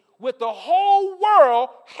singly with the whole world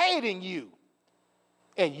hating you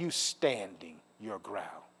and you standing your ground?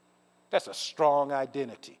 That's a strong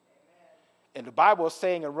identity. And the Bible is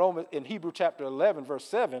saying in Hebrew chapter 11, verse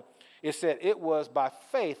 7, it said it was by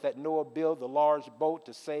faith that Noah built the large boat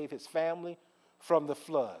to save his family from the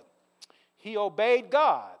flood. He obeyed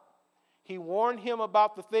God. He warned him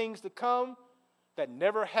about the things to come that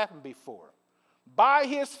never happened before. By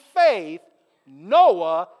his faith,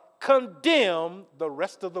 Noah condemned the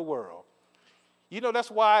rest of the world.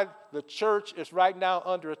 That's why the church is right now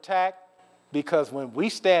under attack, because when we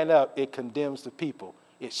stand up, it condemns the people.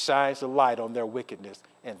 It shines the light on their wickedness,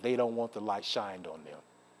 and they don't want the light shined on them.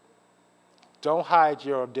 Don't hide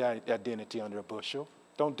your identity under a bushel.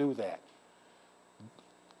 Don't do that.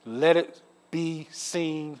 Let it be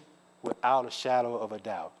seen without a shadow of a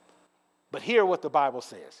doubt. But hear what the Bible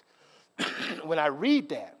says. When I read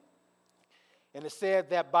that, and it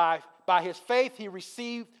said that by his faith he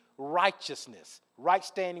received righteousness, right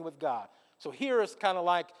standing with God. So here is kind of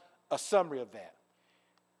like a summary of that.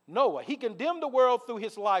 Noah, he condemned the world through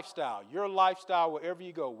his lifestyle. Your lifestyle, wherever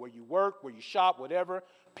you go, where you work, where you shop, whatever,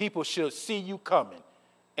 people should see you coming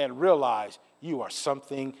and realize you are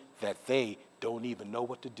something that they don't even know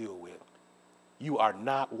what to do with. You are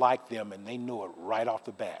not like them, and they know it right off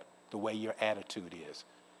the bat, the way your attitude is.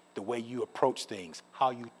 the way you approach things, how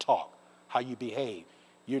you talk, how you behave.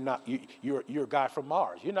 You're a guy from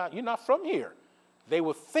Mars. You're not from here. They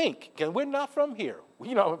will think, and we're not from here,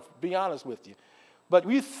 be honest with you. But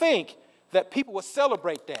we think that people will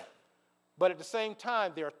celebrate that. But at the same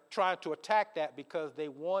time, they're trying to attack that because they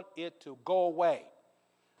want it to go away.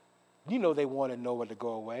 They wanted Noah to go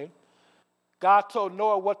away. God told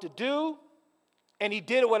Noah what to do, and he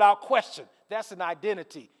did it without question. That's an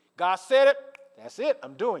identity. God said it, that's it,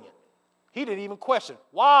 I'm doing it. He didn't even question.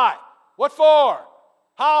 Why? What for?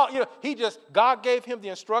 How? God gave him the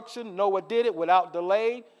instruction. Noah did it without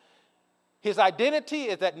delay. His identity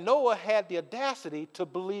is that Noah had the audacity to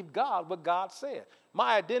believe God, what God said.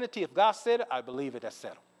 My identity, if God said it, I believe it, that's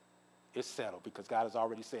settled. It's settled because God has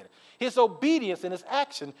already said it. His obedience and his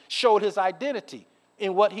action showed his identity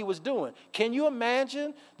in what he was doing. Can you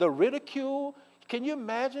imagine the ridicule? Can you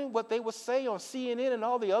imagine what they would say on CNN and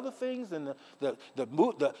all the other things and the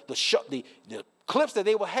clips that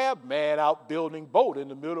they would have? Man out building boat in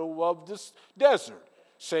the middle of this desert,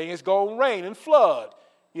 saying it's going to rain and flood.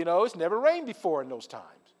 It's never rained before in those times.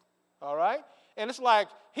 All right? And it's like,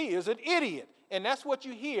 he is an idiot. And that's what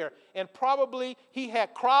you hear. And probably he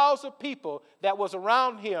had crowds of people that was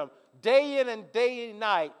around him day in and day and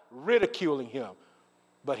night ridiculing him.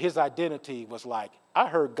 But his identity was like, I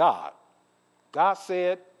heard God. God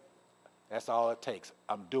said, that's all it takes.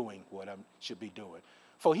 I'm doing what I should be doing.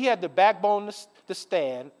 For he had the backbone to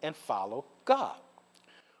stand and follow God.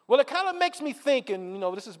 Well, it kind of makes me think, and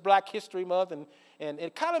this is Black History Month, and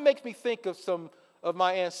it kind of makes me think of some of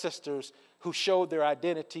my ancestors who showed their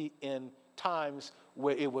identity in times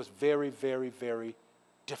where it was very, very, very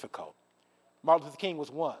difficult. Martin Luther King was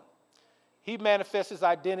one. He manifests his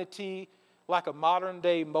identity like a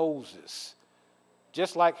modern-day Moses,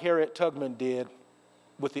 just like Harriet Tubman did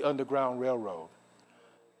with the Underground Railroad.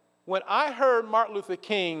 When I heard Martin Luther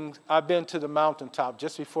King, I've been to the mountaintop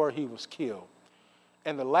just before he was killed,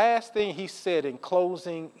 and the last thing he said in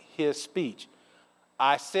closing his speech,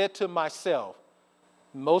 I said to myself,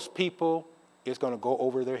 most people, it's going to go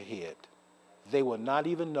over their head. They will not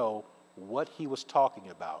even know what he was talking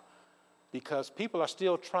about because people are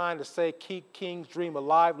still trying to say keep King's dream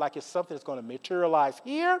alive like it's something that's going to materialize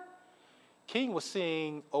here. King was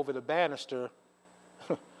seeing over the banister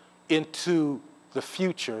into the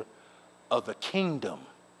future of the kingdom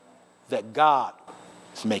that God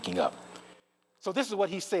is making up. So this is what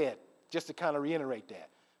he said, just to kind of reiterate that.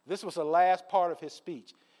 This was the last part of his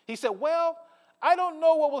speech. He said, well, I don't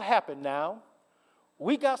know what will happen now.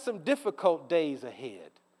 We got some difficult days ahead,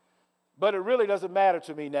 but it really doesn't matter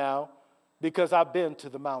to me now because I've been to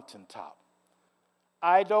the mountaintop.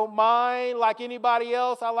 I don't mind like anybody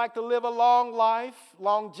else. I like to live a long life.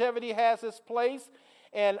 Longevity has its place,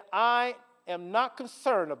 and I am not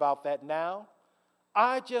concerned about that now.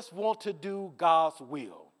 I just want to do God's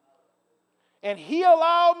will. And he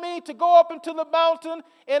allowed me to go up into the mountain,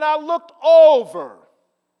 and I looked over,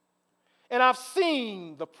 and I've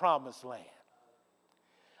seen the promised land.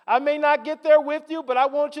 I may not get there with you, but I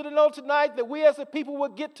want you to know tonight that we as a people will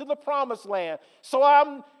get to the promised land. So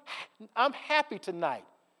I'm happy tonight.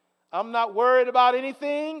 I'm not worried about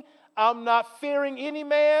anything. I'm not fearing any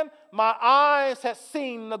man. My eyes have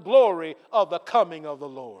seen the glory of the coming of the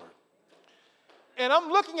Lord. And I'm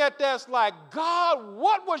looking at that like, God,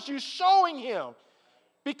 what was you showing him?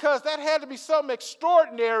 Because that had to be something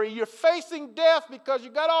extraordinary. You're facing death because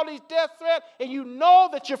you got all these death threats, and you know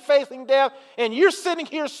that you're facing death, and you're sitting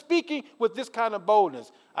here speaking with this kind of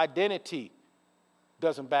boldness. Identity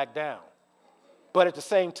doesn't back down. But at the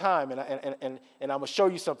same time, and I'm going to show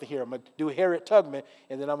you something here. I'm going to do Harriet Tubman,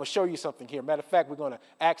 and then I'm going to show you something here. Matter of fact, we're going to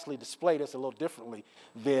actually display this a little differently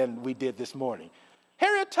than we did this morning.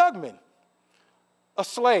 Harriet Tubman, a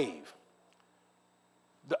slave.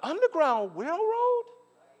 The Underground Railroad?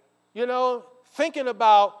 Thinking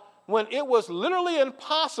about when it was literally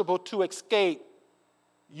impossible to escape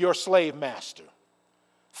your slave master.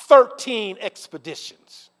 13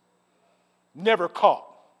 expeditions. Never caught.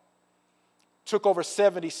 Took over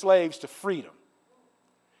 70 slaves to freedom.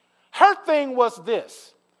 Her thing was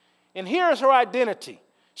this, and here's her identity.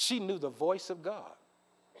 She knew the voice of God.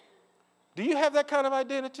 Do you have that kind of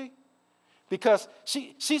identity? Because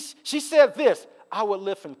she said this, I will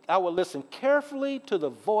listen carefully to the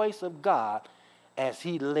voice of God as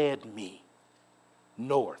he led me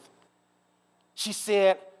north. She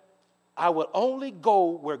said, I would only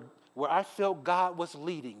go where I felt God was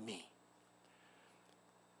leading me.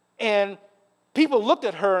 And people looked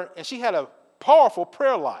at her, and she had a powerful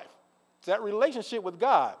prayer life. That relationship with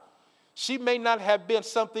God. She may not have been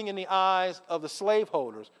something in the eyes of the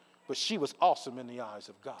slaveholders, but she was awesome in the eyes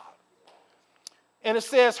of God. And it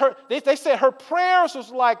says they said her prayers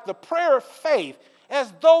was like the prayer of faith,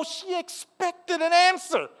 as though she expected an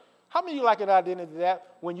answer. How many of you like an identity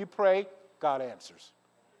that when you pray, God answers?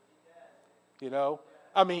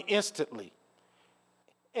 Instantly.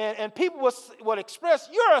 And people would express,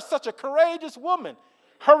 you're such a courageous woman.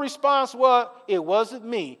 Her response was, it wasn't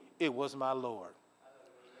me, it was my Lord.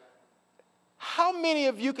 How many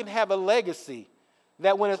of you can have a legacy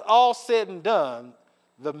that when it's all said and done,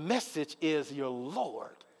 the message is your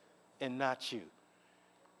Lord and not you?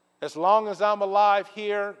 As long as I'm alive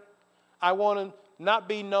here, I want to not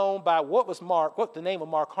be known by what's the name of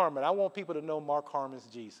Mark Harmon. I want people to know Mark Harmon's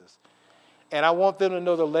Jesus. And I want them to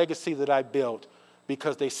know the legacy that I built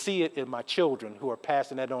because they see it in my children who are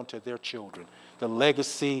passing that on to their children. The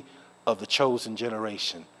legacy of the chosen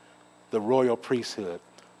generation, the royal priesthood,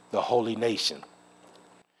 the holy nation.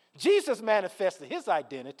 Jesus manifested his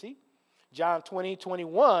identity. John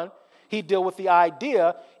 20:21, he dealt with the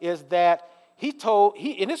idea is that he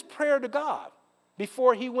in his prayer to God,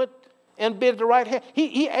 before he went and bid the right hand,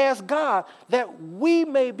 he asked God that we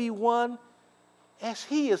may be one as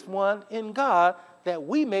he is one in God, that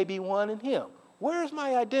we may be one in him. Where is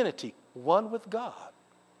my identity? One with God.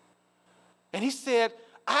 And he said,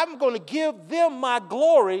 I'm going to give them my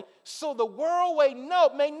glory so the world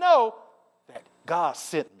may know that God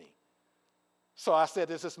sent me. So I said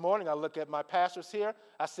this morning. I look at my pastors here.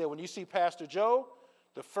 I said, when you see Pastor Joe,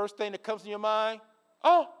 the first thing that comes to your mind,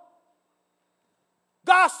 oh,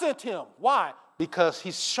 God sent him. Why? Because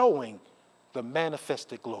he's showing the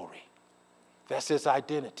manifested glory. That's his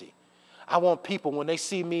identity. I want people, when they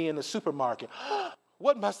see me in the supermarket,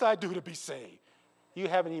 what must I do to be saved? You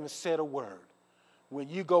haven't even said a word. When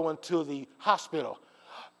you go into the hospital,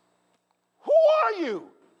 who are you?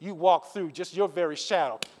 You walk through just your very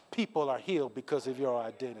shadow. People are healed because of your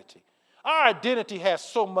identity. Our identity has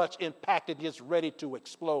so much impact and it's ready to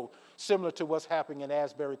explode. Similar to what's happening in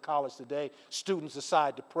Asbury College today. Students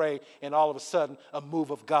decide to pray, and all of a sudden, a move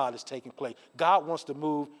of God is taking place. God wants to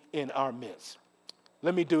move in our midst.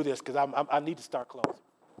 Let me do this because I need to start closing.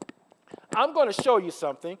 I'm going to show you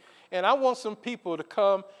something, and I want some people to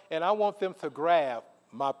come, and I want them to grab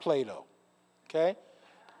my Play-Doh. Okay?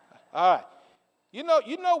 All right. You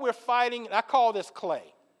know we're fighting, I call this clay.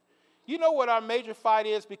 You know what our major fight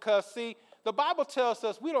is? Because, see, the Bible tells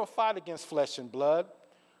us we don't fight against flesh and blood.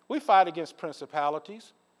 We fight against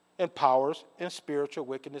principalities and powers and spiritual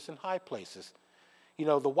wickedness in high places.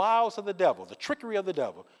 The wiles of the devil, the trickery of the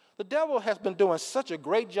devil. The devil has been doing such a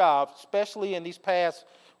great job, especially in these past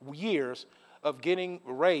years, of getting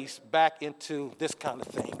race back into this kind of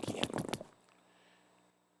thing again.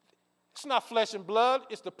 It's not flesh and blood,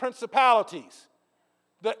 it's the principalities,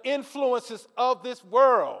 the influences of this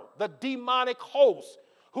world, the demonic host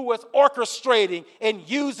who is orchestrating and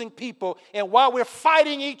using people, and while we're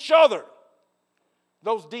fighting each other,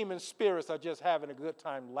 those demon spirits are just having a good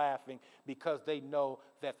time laughing because they know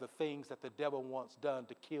that the things that the devil wants done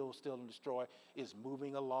to kill, steal, and destroy is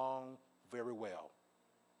moving along very well.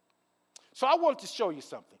 So I wanted to show you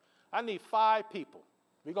something. I need 5 people.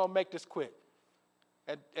 We're going to make this quick.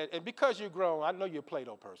 And because you're grown, I know you're a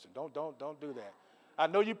Play-Doh person. Don't do that. I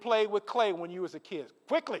know you played with clay when you was a kid.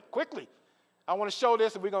 Quickly. I want to show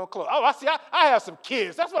this and we're going to close. Oh, I have some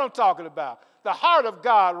kids. That's what I'm talking about. The heart of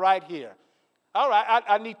God right here. All right,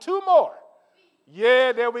 I need 2 more.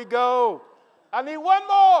 Yeah, there we go. I need 1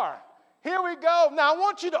 more. Here we go. Now, I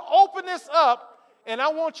want you to open this up, and I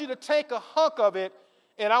want you to take a hunk of it,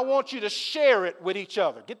 and I want you to share it with each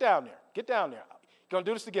other. Get down there. You're going to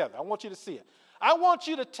do this together. I want you to see it. I want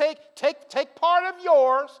you to take part of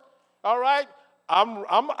yours, all right? I'm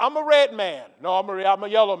a red man. No, I'm a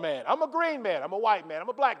yellow man. I'm a green man. I'm a white man. I'm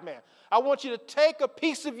a black man. I want you to take a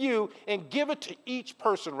piece of you and give it to each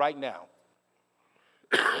person right now.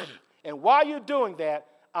 And while you're doing that,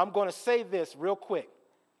 I'm going to say this real quick.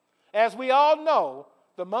 As we all know,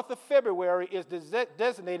 the month of February is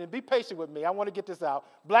designated, and be patient with me, I want to get this out,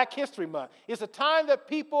 Black History Month. It's a time that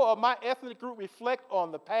people of my ethnic group reflect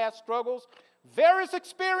on the past struggles, various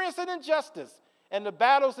experience and injustice, and the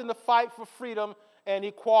battles in the fight for freedom and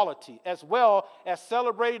equality, as well as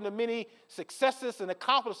celebrating the many successes and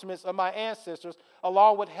accomplishments of my ancestors,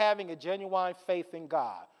 along with having a genuine faith in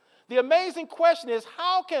God. The amazing question is,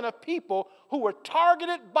 how can a people who were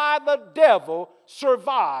targeted by the devil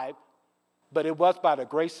survive? But it was by the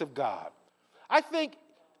grace of God. I think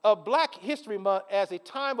of Black History Month as a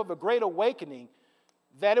time of a great awakening,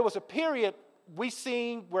 that it was a period we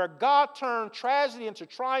seen where God turned tragedy into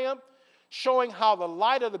triumph, showing how the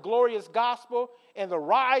light of the glorious gospel and the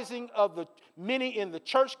rising of the many in the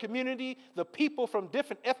church community, the people from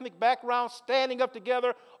different ethnic backgrounds standing up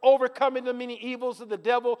together, overcoming the many evils of the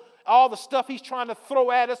devil, all the stuff he's trying to throw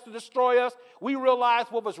at us to destroy us. We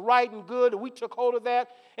realized what was right and good, and we took hold of that.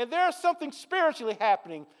 And there's something spiritually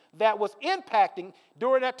happening that was impacting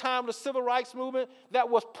during that time of the civil rights movement that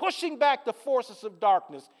was pushing back the forces of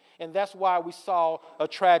darkness. And that's why we saw a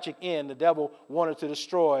tragic end. The devil wanted to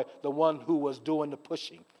destroy the one who was doing the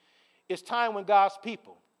pushing. It's time when God's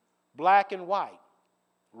people, black and white,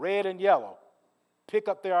 red and yellow, pick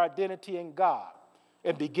up their identity in God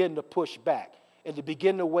and begin to push back and to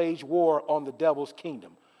begin to wage war on the devil's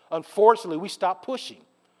kingdom. Unfortunately, we stop pushing.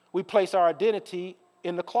 We place our identity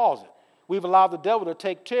in the closet. We've allowed the devil to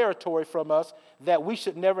take territory from us that we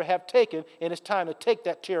should never have taken, and it's time to take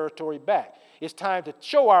that territory back. It's time to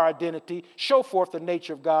show our identity, show forth the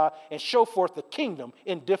nature of God, and show forth the kingdom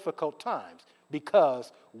in difficult times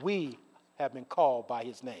because we have been called by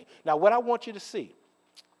his name. Now, what I want you to see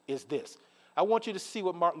is this. I want you to see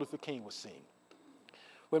what Martin Luther King was seeing.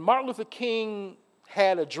 When Martin Luther King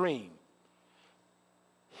had a dream,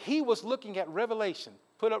 he was looking at Revelation.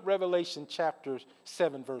 Put up Revelation chapter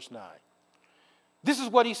 7, verse 9. This is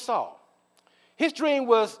what he saw. His dream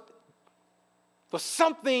was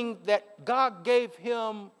something that God gave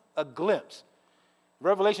him a glimpse.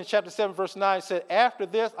 Revelation chapter 7, verse 9 said, "After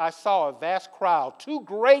this I saw a vast crowd, too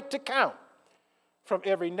great to count, from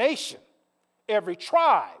every nation, every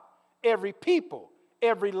tribe, every people,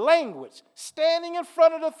 every language, standing in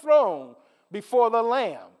front of the throne before the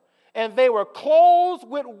Lamb. And they were clothed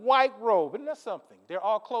with white robe." Isn't that something? They're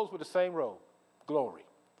all clothed with the same robe. Glory.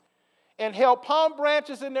 "And held palm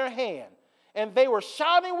branches in their hand. And they were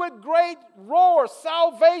shouting with great roar,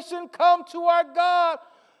 'Salvation come to our God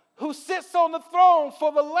who sits on the throne,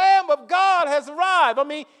 for the Lamb of God has arrived.'" I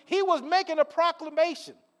mean, he was making a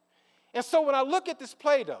proclamation. And so when I look at this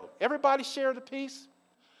Play-Doh, everybody share the piece?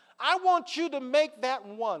 I want you to make that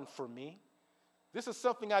one for me. This is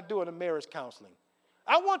something I do in a marriage counseling.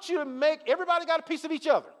 I want you to make, everybody got a piece of each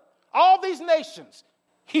other. All these nations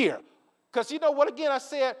here. Because you know what, again, I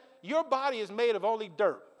said, your body is made of only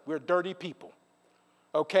dirt. We're dirty people,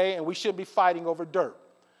 okay? And we shouldn't be fighting over dirt.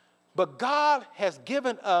 But God has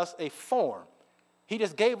given us a form. He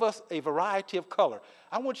just gave us a variety of color.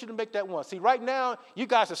 I want you to make that one. See, right now, you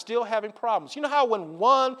guys are still having problems. You know how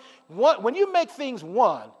when you make things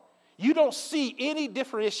one, you don't see any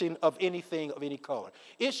differentiation of anything of any color.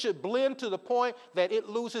 It should blend to the point that it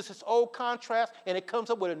loses its old contrast and it comes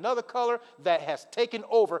up with another color that has taken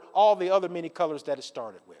over all the other many colors that it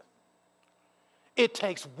started with. It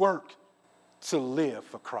takes work to live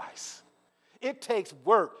for Christ. It takes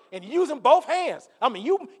work. And using both hands. I mean,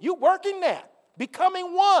 you working that.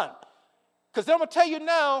 Becoming one. Because I'm going to tell you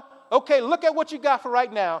now, okay, look at what you got for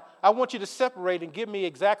right now. I want you to separate and give me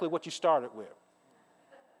exactly what you started with.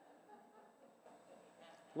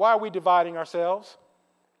 Why are we dividing ourselves?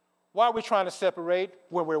 Why are we trying to separate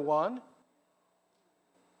when we're one?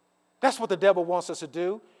 That's what the devil wants us to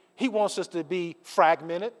do. He wants us to be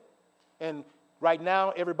fragmented. And right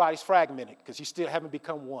now, everybody's fragmented because you still haven't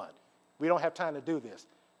become one. We don't have time to do this.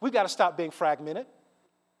 We've got to stop being fragmented.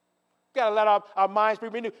 We've got to let our minds be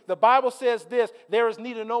renewed. The Bible says this: there is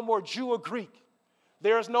neither no more Jew or Greek.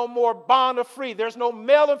 There is no more bond or free. There's no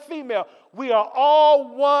male and female. We are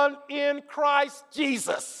all one in Christ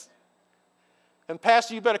Jesus. And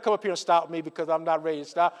Pastor, you better come up here and stop me because I'm not ready to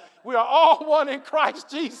stop. We are all one in Christ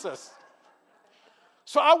Jesus.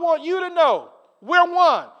 So I want you to know we're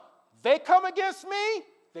one. They come against me,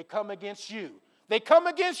 they come against you. They come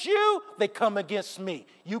against you, they come against me.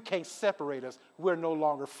 You can't separate us. We're no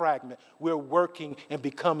longer fragmented. We're working and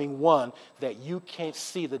becoming one that you can't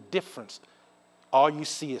see the difference. All you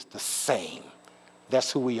see is the same.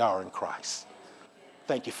 That's who we are in Christ.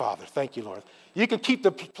 Thank you, Father. Thank you, Lord. You can keep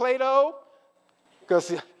the Play-Doh,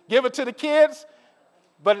 because give it to the kids.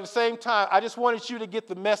 But at the same time, I just wanted you to get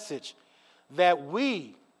the message that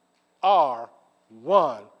we are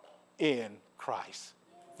one in Christ.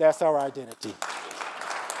 That's our identity.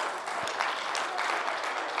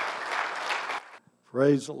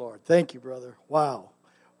 Praise the Lord. Thank you, brother. Wow.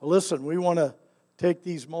 Well, listen, we want to take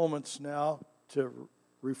these moments now to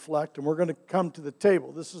reflect, and we're going to come to the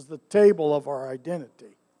table. This is the table of our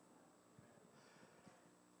identity.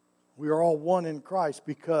 We are all one in Christ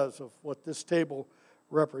because of what this table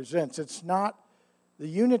represents. It's not, the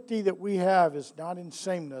unity that we have is not in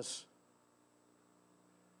sameness,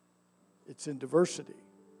 it's in diversity.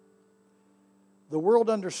 The world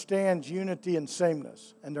understands unity and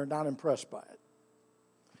sameness, and they're not impressed by it.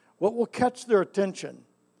 What will catch their attention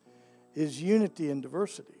is unity and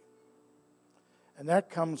diversity. And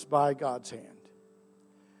that comes by God's hand.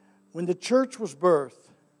 When the church was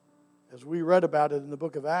birthed, as we read about it in the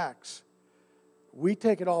book of Acts, we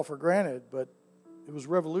take it all for granted, but it was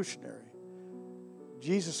revolutionary.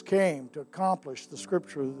 Jesus came to accomplish the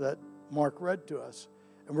scripture that Mark read to us.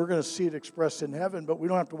 And we're going to see it expressed in heaven, but we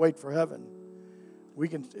don't have to wait for heaven. We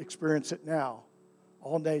can experience it now.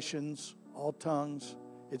 All nations, all tongues.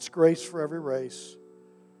 It's grace for every race.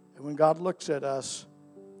 And when God looks at us,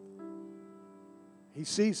 He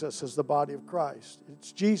sees us as the body of Christ.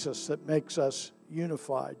 It's Jesus that makes us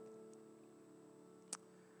unified.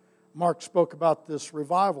 Mark spoke about this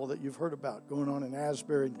revival that you've heard about going on in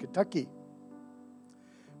Asbury in Kentucky.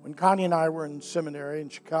 When Connie and I were in seminary in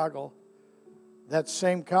Chicago, that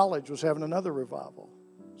same college was having another revival.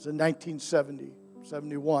 It was in 1970,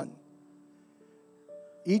 71.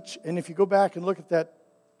 And if you go back and look at that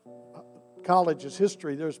college's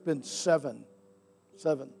history, there's been seven.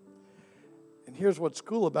 And here's what's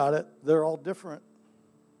cool about it. They're all different.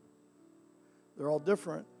 They're all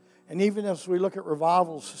different. And even as we look at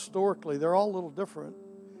revivals historically, they're all a little different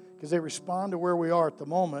because they respond to where we are at the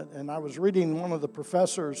moment. And I was reading one of the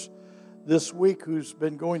professors this week who's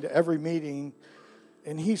been going to every meeting,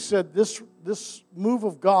 and he said this move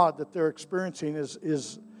of God that they're experiencing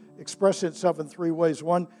is expressing itself in three ways.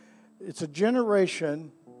 One, it's a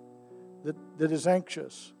generation that is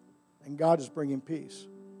anxious, and God is bringing peace.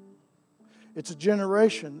 It's a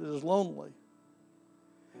generation that is lonely,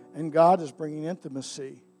 and God is bringing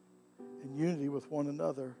intimacy and unity with one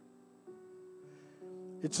another.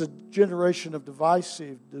 It's a generation of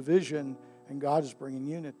divisive division, and God is bringing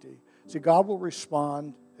unity. See, God will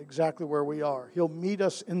respond exactly where we are. He'll meet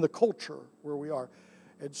us in the culture where we are.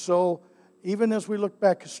 And so, even as we look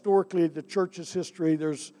back historically at the church's history,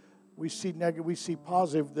 we see negative, we see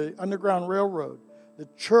positive. The Underground Railroad, the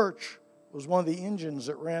church was one of the engines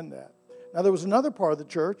that ran that. Now, there was another part of the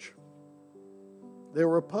church. They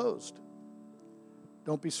were opposed.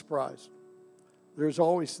 Don't be surprised. There's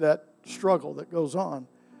always that struggle that goes on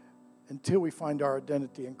until we find our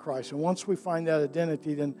identity in Christ. And once we find that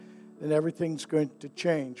identity, then everything's going to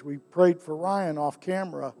change. We prayed for Ryan off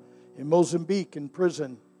camera in Mozambique in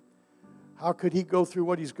prison. How could he go through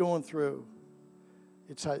what he's going through?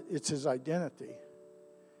 It's his identity.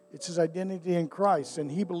 It's his identity in Christ, and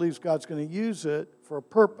he believes God's going to use it for a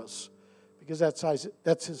purpose because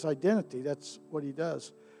that's his identity. That's what he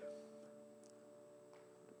does.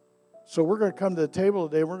 So we're going to come to the table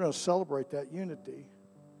today, and we're going to celebrate that unity.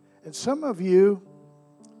 And some of you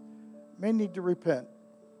may need to repent.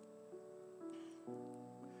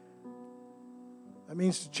 That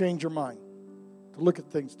means to change your mind, to look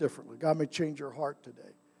at things differently. God may change your heart today.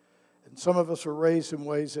 And some of us are raised in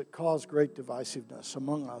ways that cause great divisiveness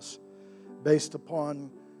among us based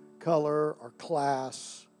upon color or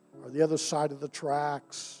class or the other side of the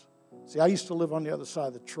tracks. See, I used to live on the other side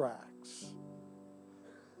of the tracks.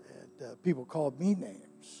 And people called me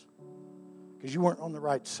names because you weren't on the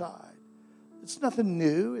right side. It's nothing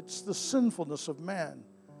new. It's the sinfulness of man.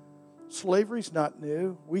 Slavery's not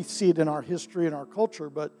new. We see it in our history and our culture,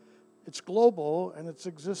 but it's global and it's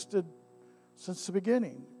existed since the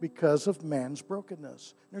beginning because of man's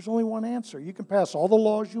brokenness. There's only one answer. You can pass all the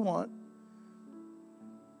laws you want.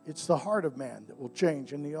 It's the heart of man that will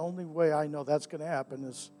change. And the only way I know that's going to happen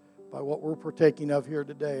is by what we're partaking of here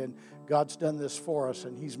today. And God's done this for us,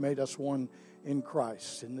 and He's made us one in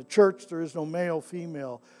Christ. In the church, there is no male,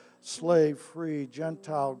 female, slave, free,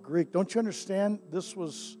 Gentile, Greek. Don't you understand? This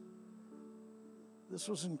was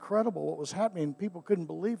incredible what was happening. People couldn't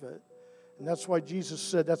believe it. And that's why Jesus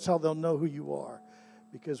said, that's how they'll know who you are,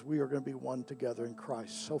 because we are going to be one together in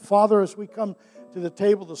Christ. So, Father, as we come to the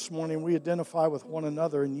table this morning, we identify with one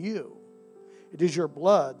another in you. It is your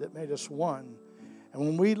blood that made us one. And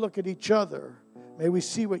when we look at each other, may we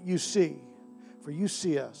see what you see, for you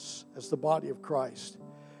see us as the body of Christ.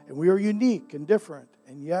 And we are unique and different,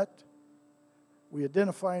 and yet we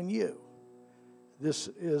identify in you. This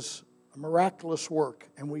is a miraculous work,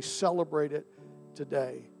 and we celebrate it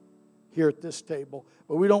today here at this table.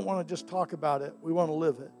 But we don't want to just talk about it. We want to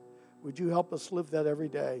live it. Would you help us live that every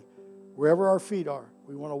day? Wherever our feet are,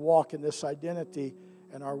 we want to walk in this identity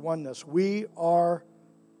and our oneness. We are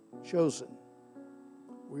chosen.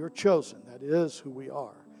 We are chosen. That is who we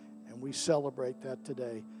are. And we celebrate that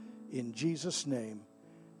today. In Jesus' name,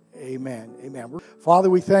 amen. Amen. Father,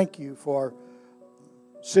 we thank you for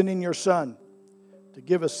sending your Son to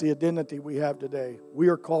give us the identity we have today. We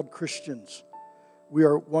are called Christians. We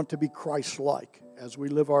want to be Christ-like as we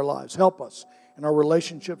live our lives. Help us in our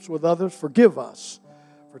relationships with others. Forgive us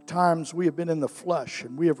for times we have been in the flesh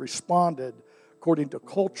and we have responded according to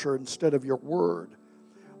culture instead of your word.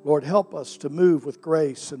 Lord, help us to move with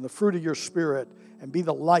grace and the fruit of your Spirit and be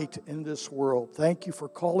the light in this world. Thank you for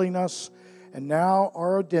calling us, and now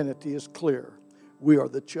our identity is clear. We are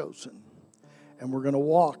the chosen, and we're going to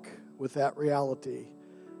walk with that reality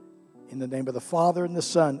in the name of the Father and the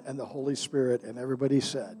Son and the Holy Spirit. And everybody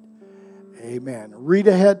said, amen. Read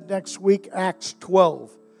ahead next week, Acts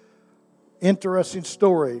 12. Interesting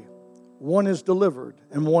story. One is delivered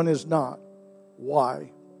and one is not.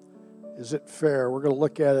 Why? Is it fair? We're going to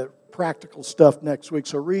look at it, practical stuff next week.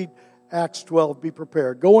 So read Acts 12. Be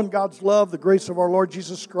prepared. Go in God's love, the grace of our Lord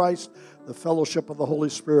Jesus Christ, the fellowship of the Holy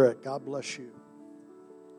Spirit. God bless you.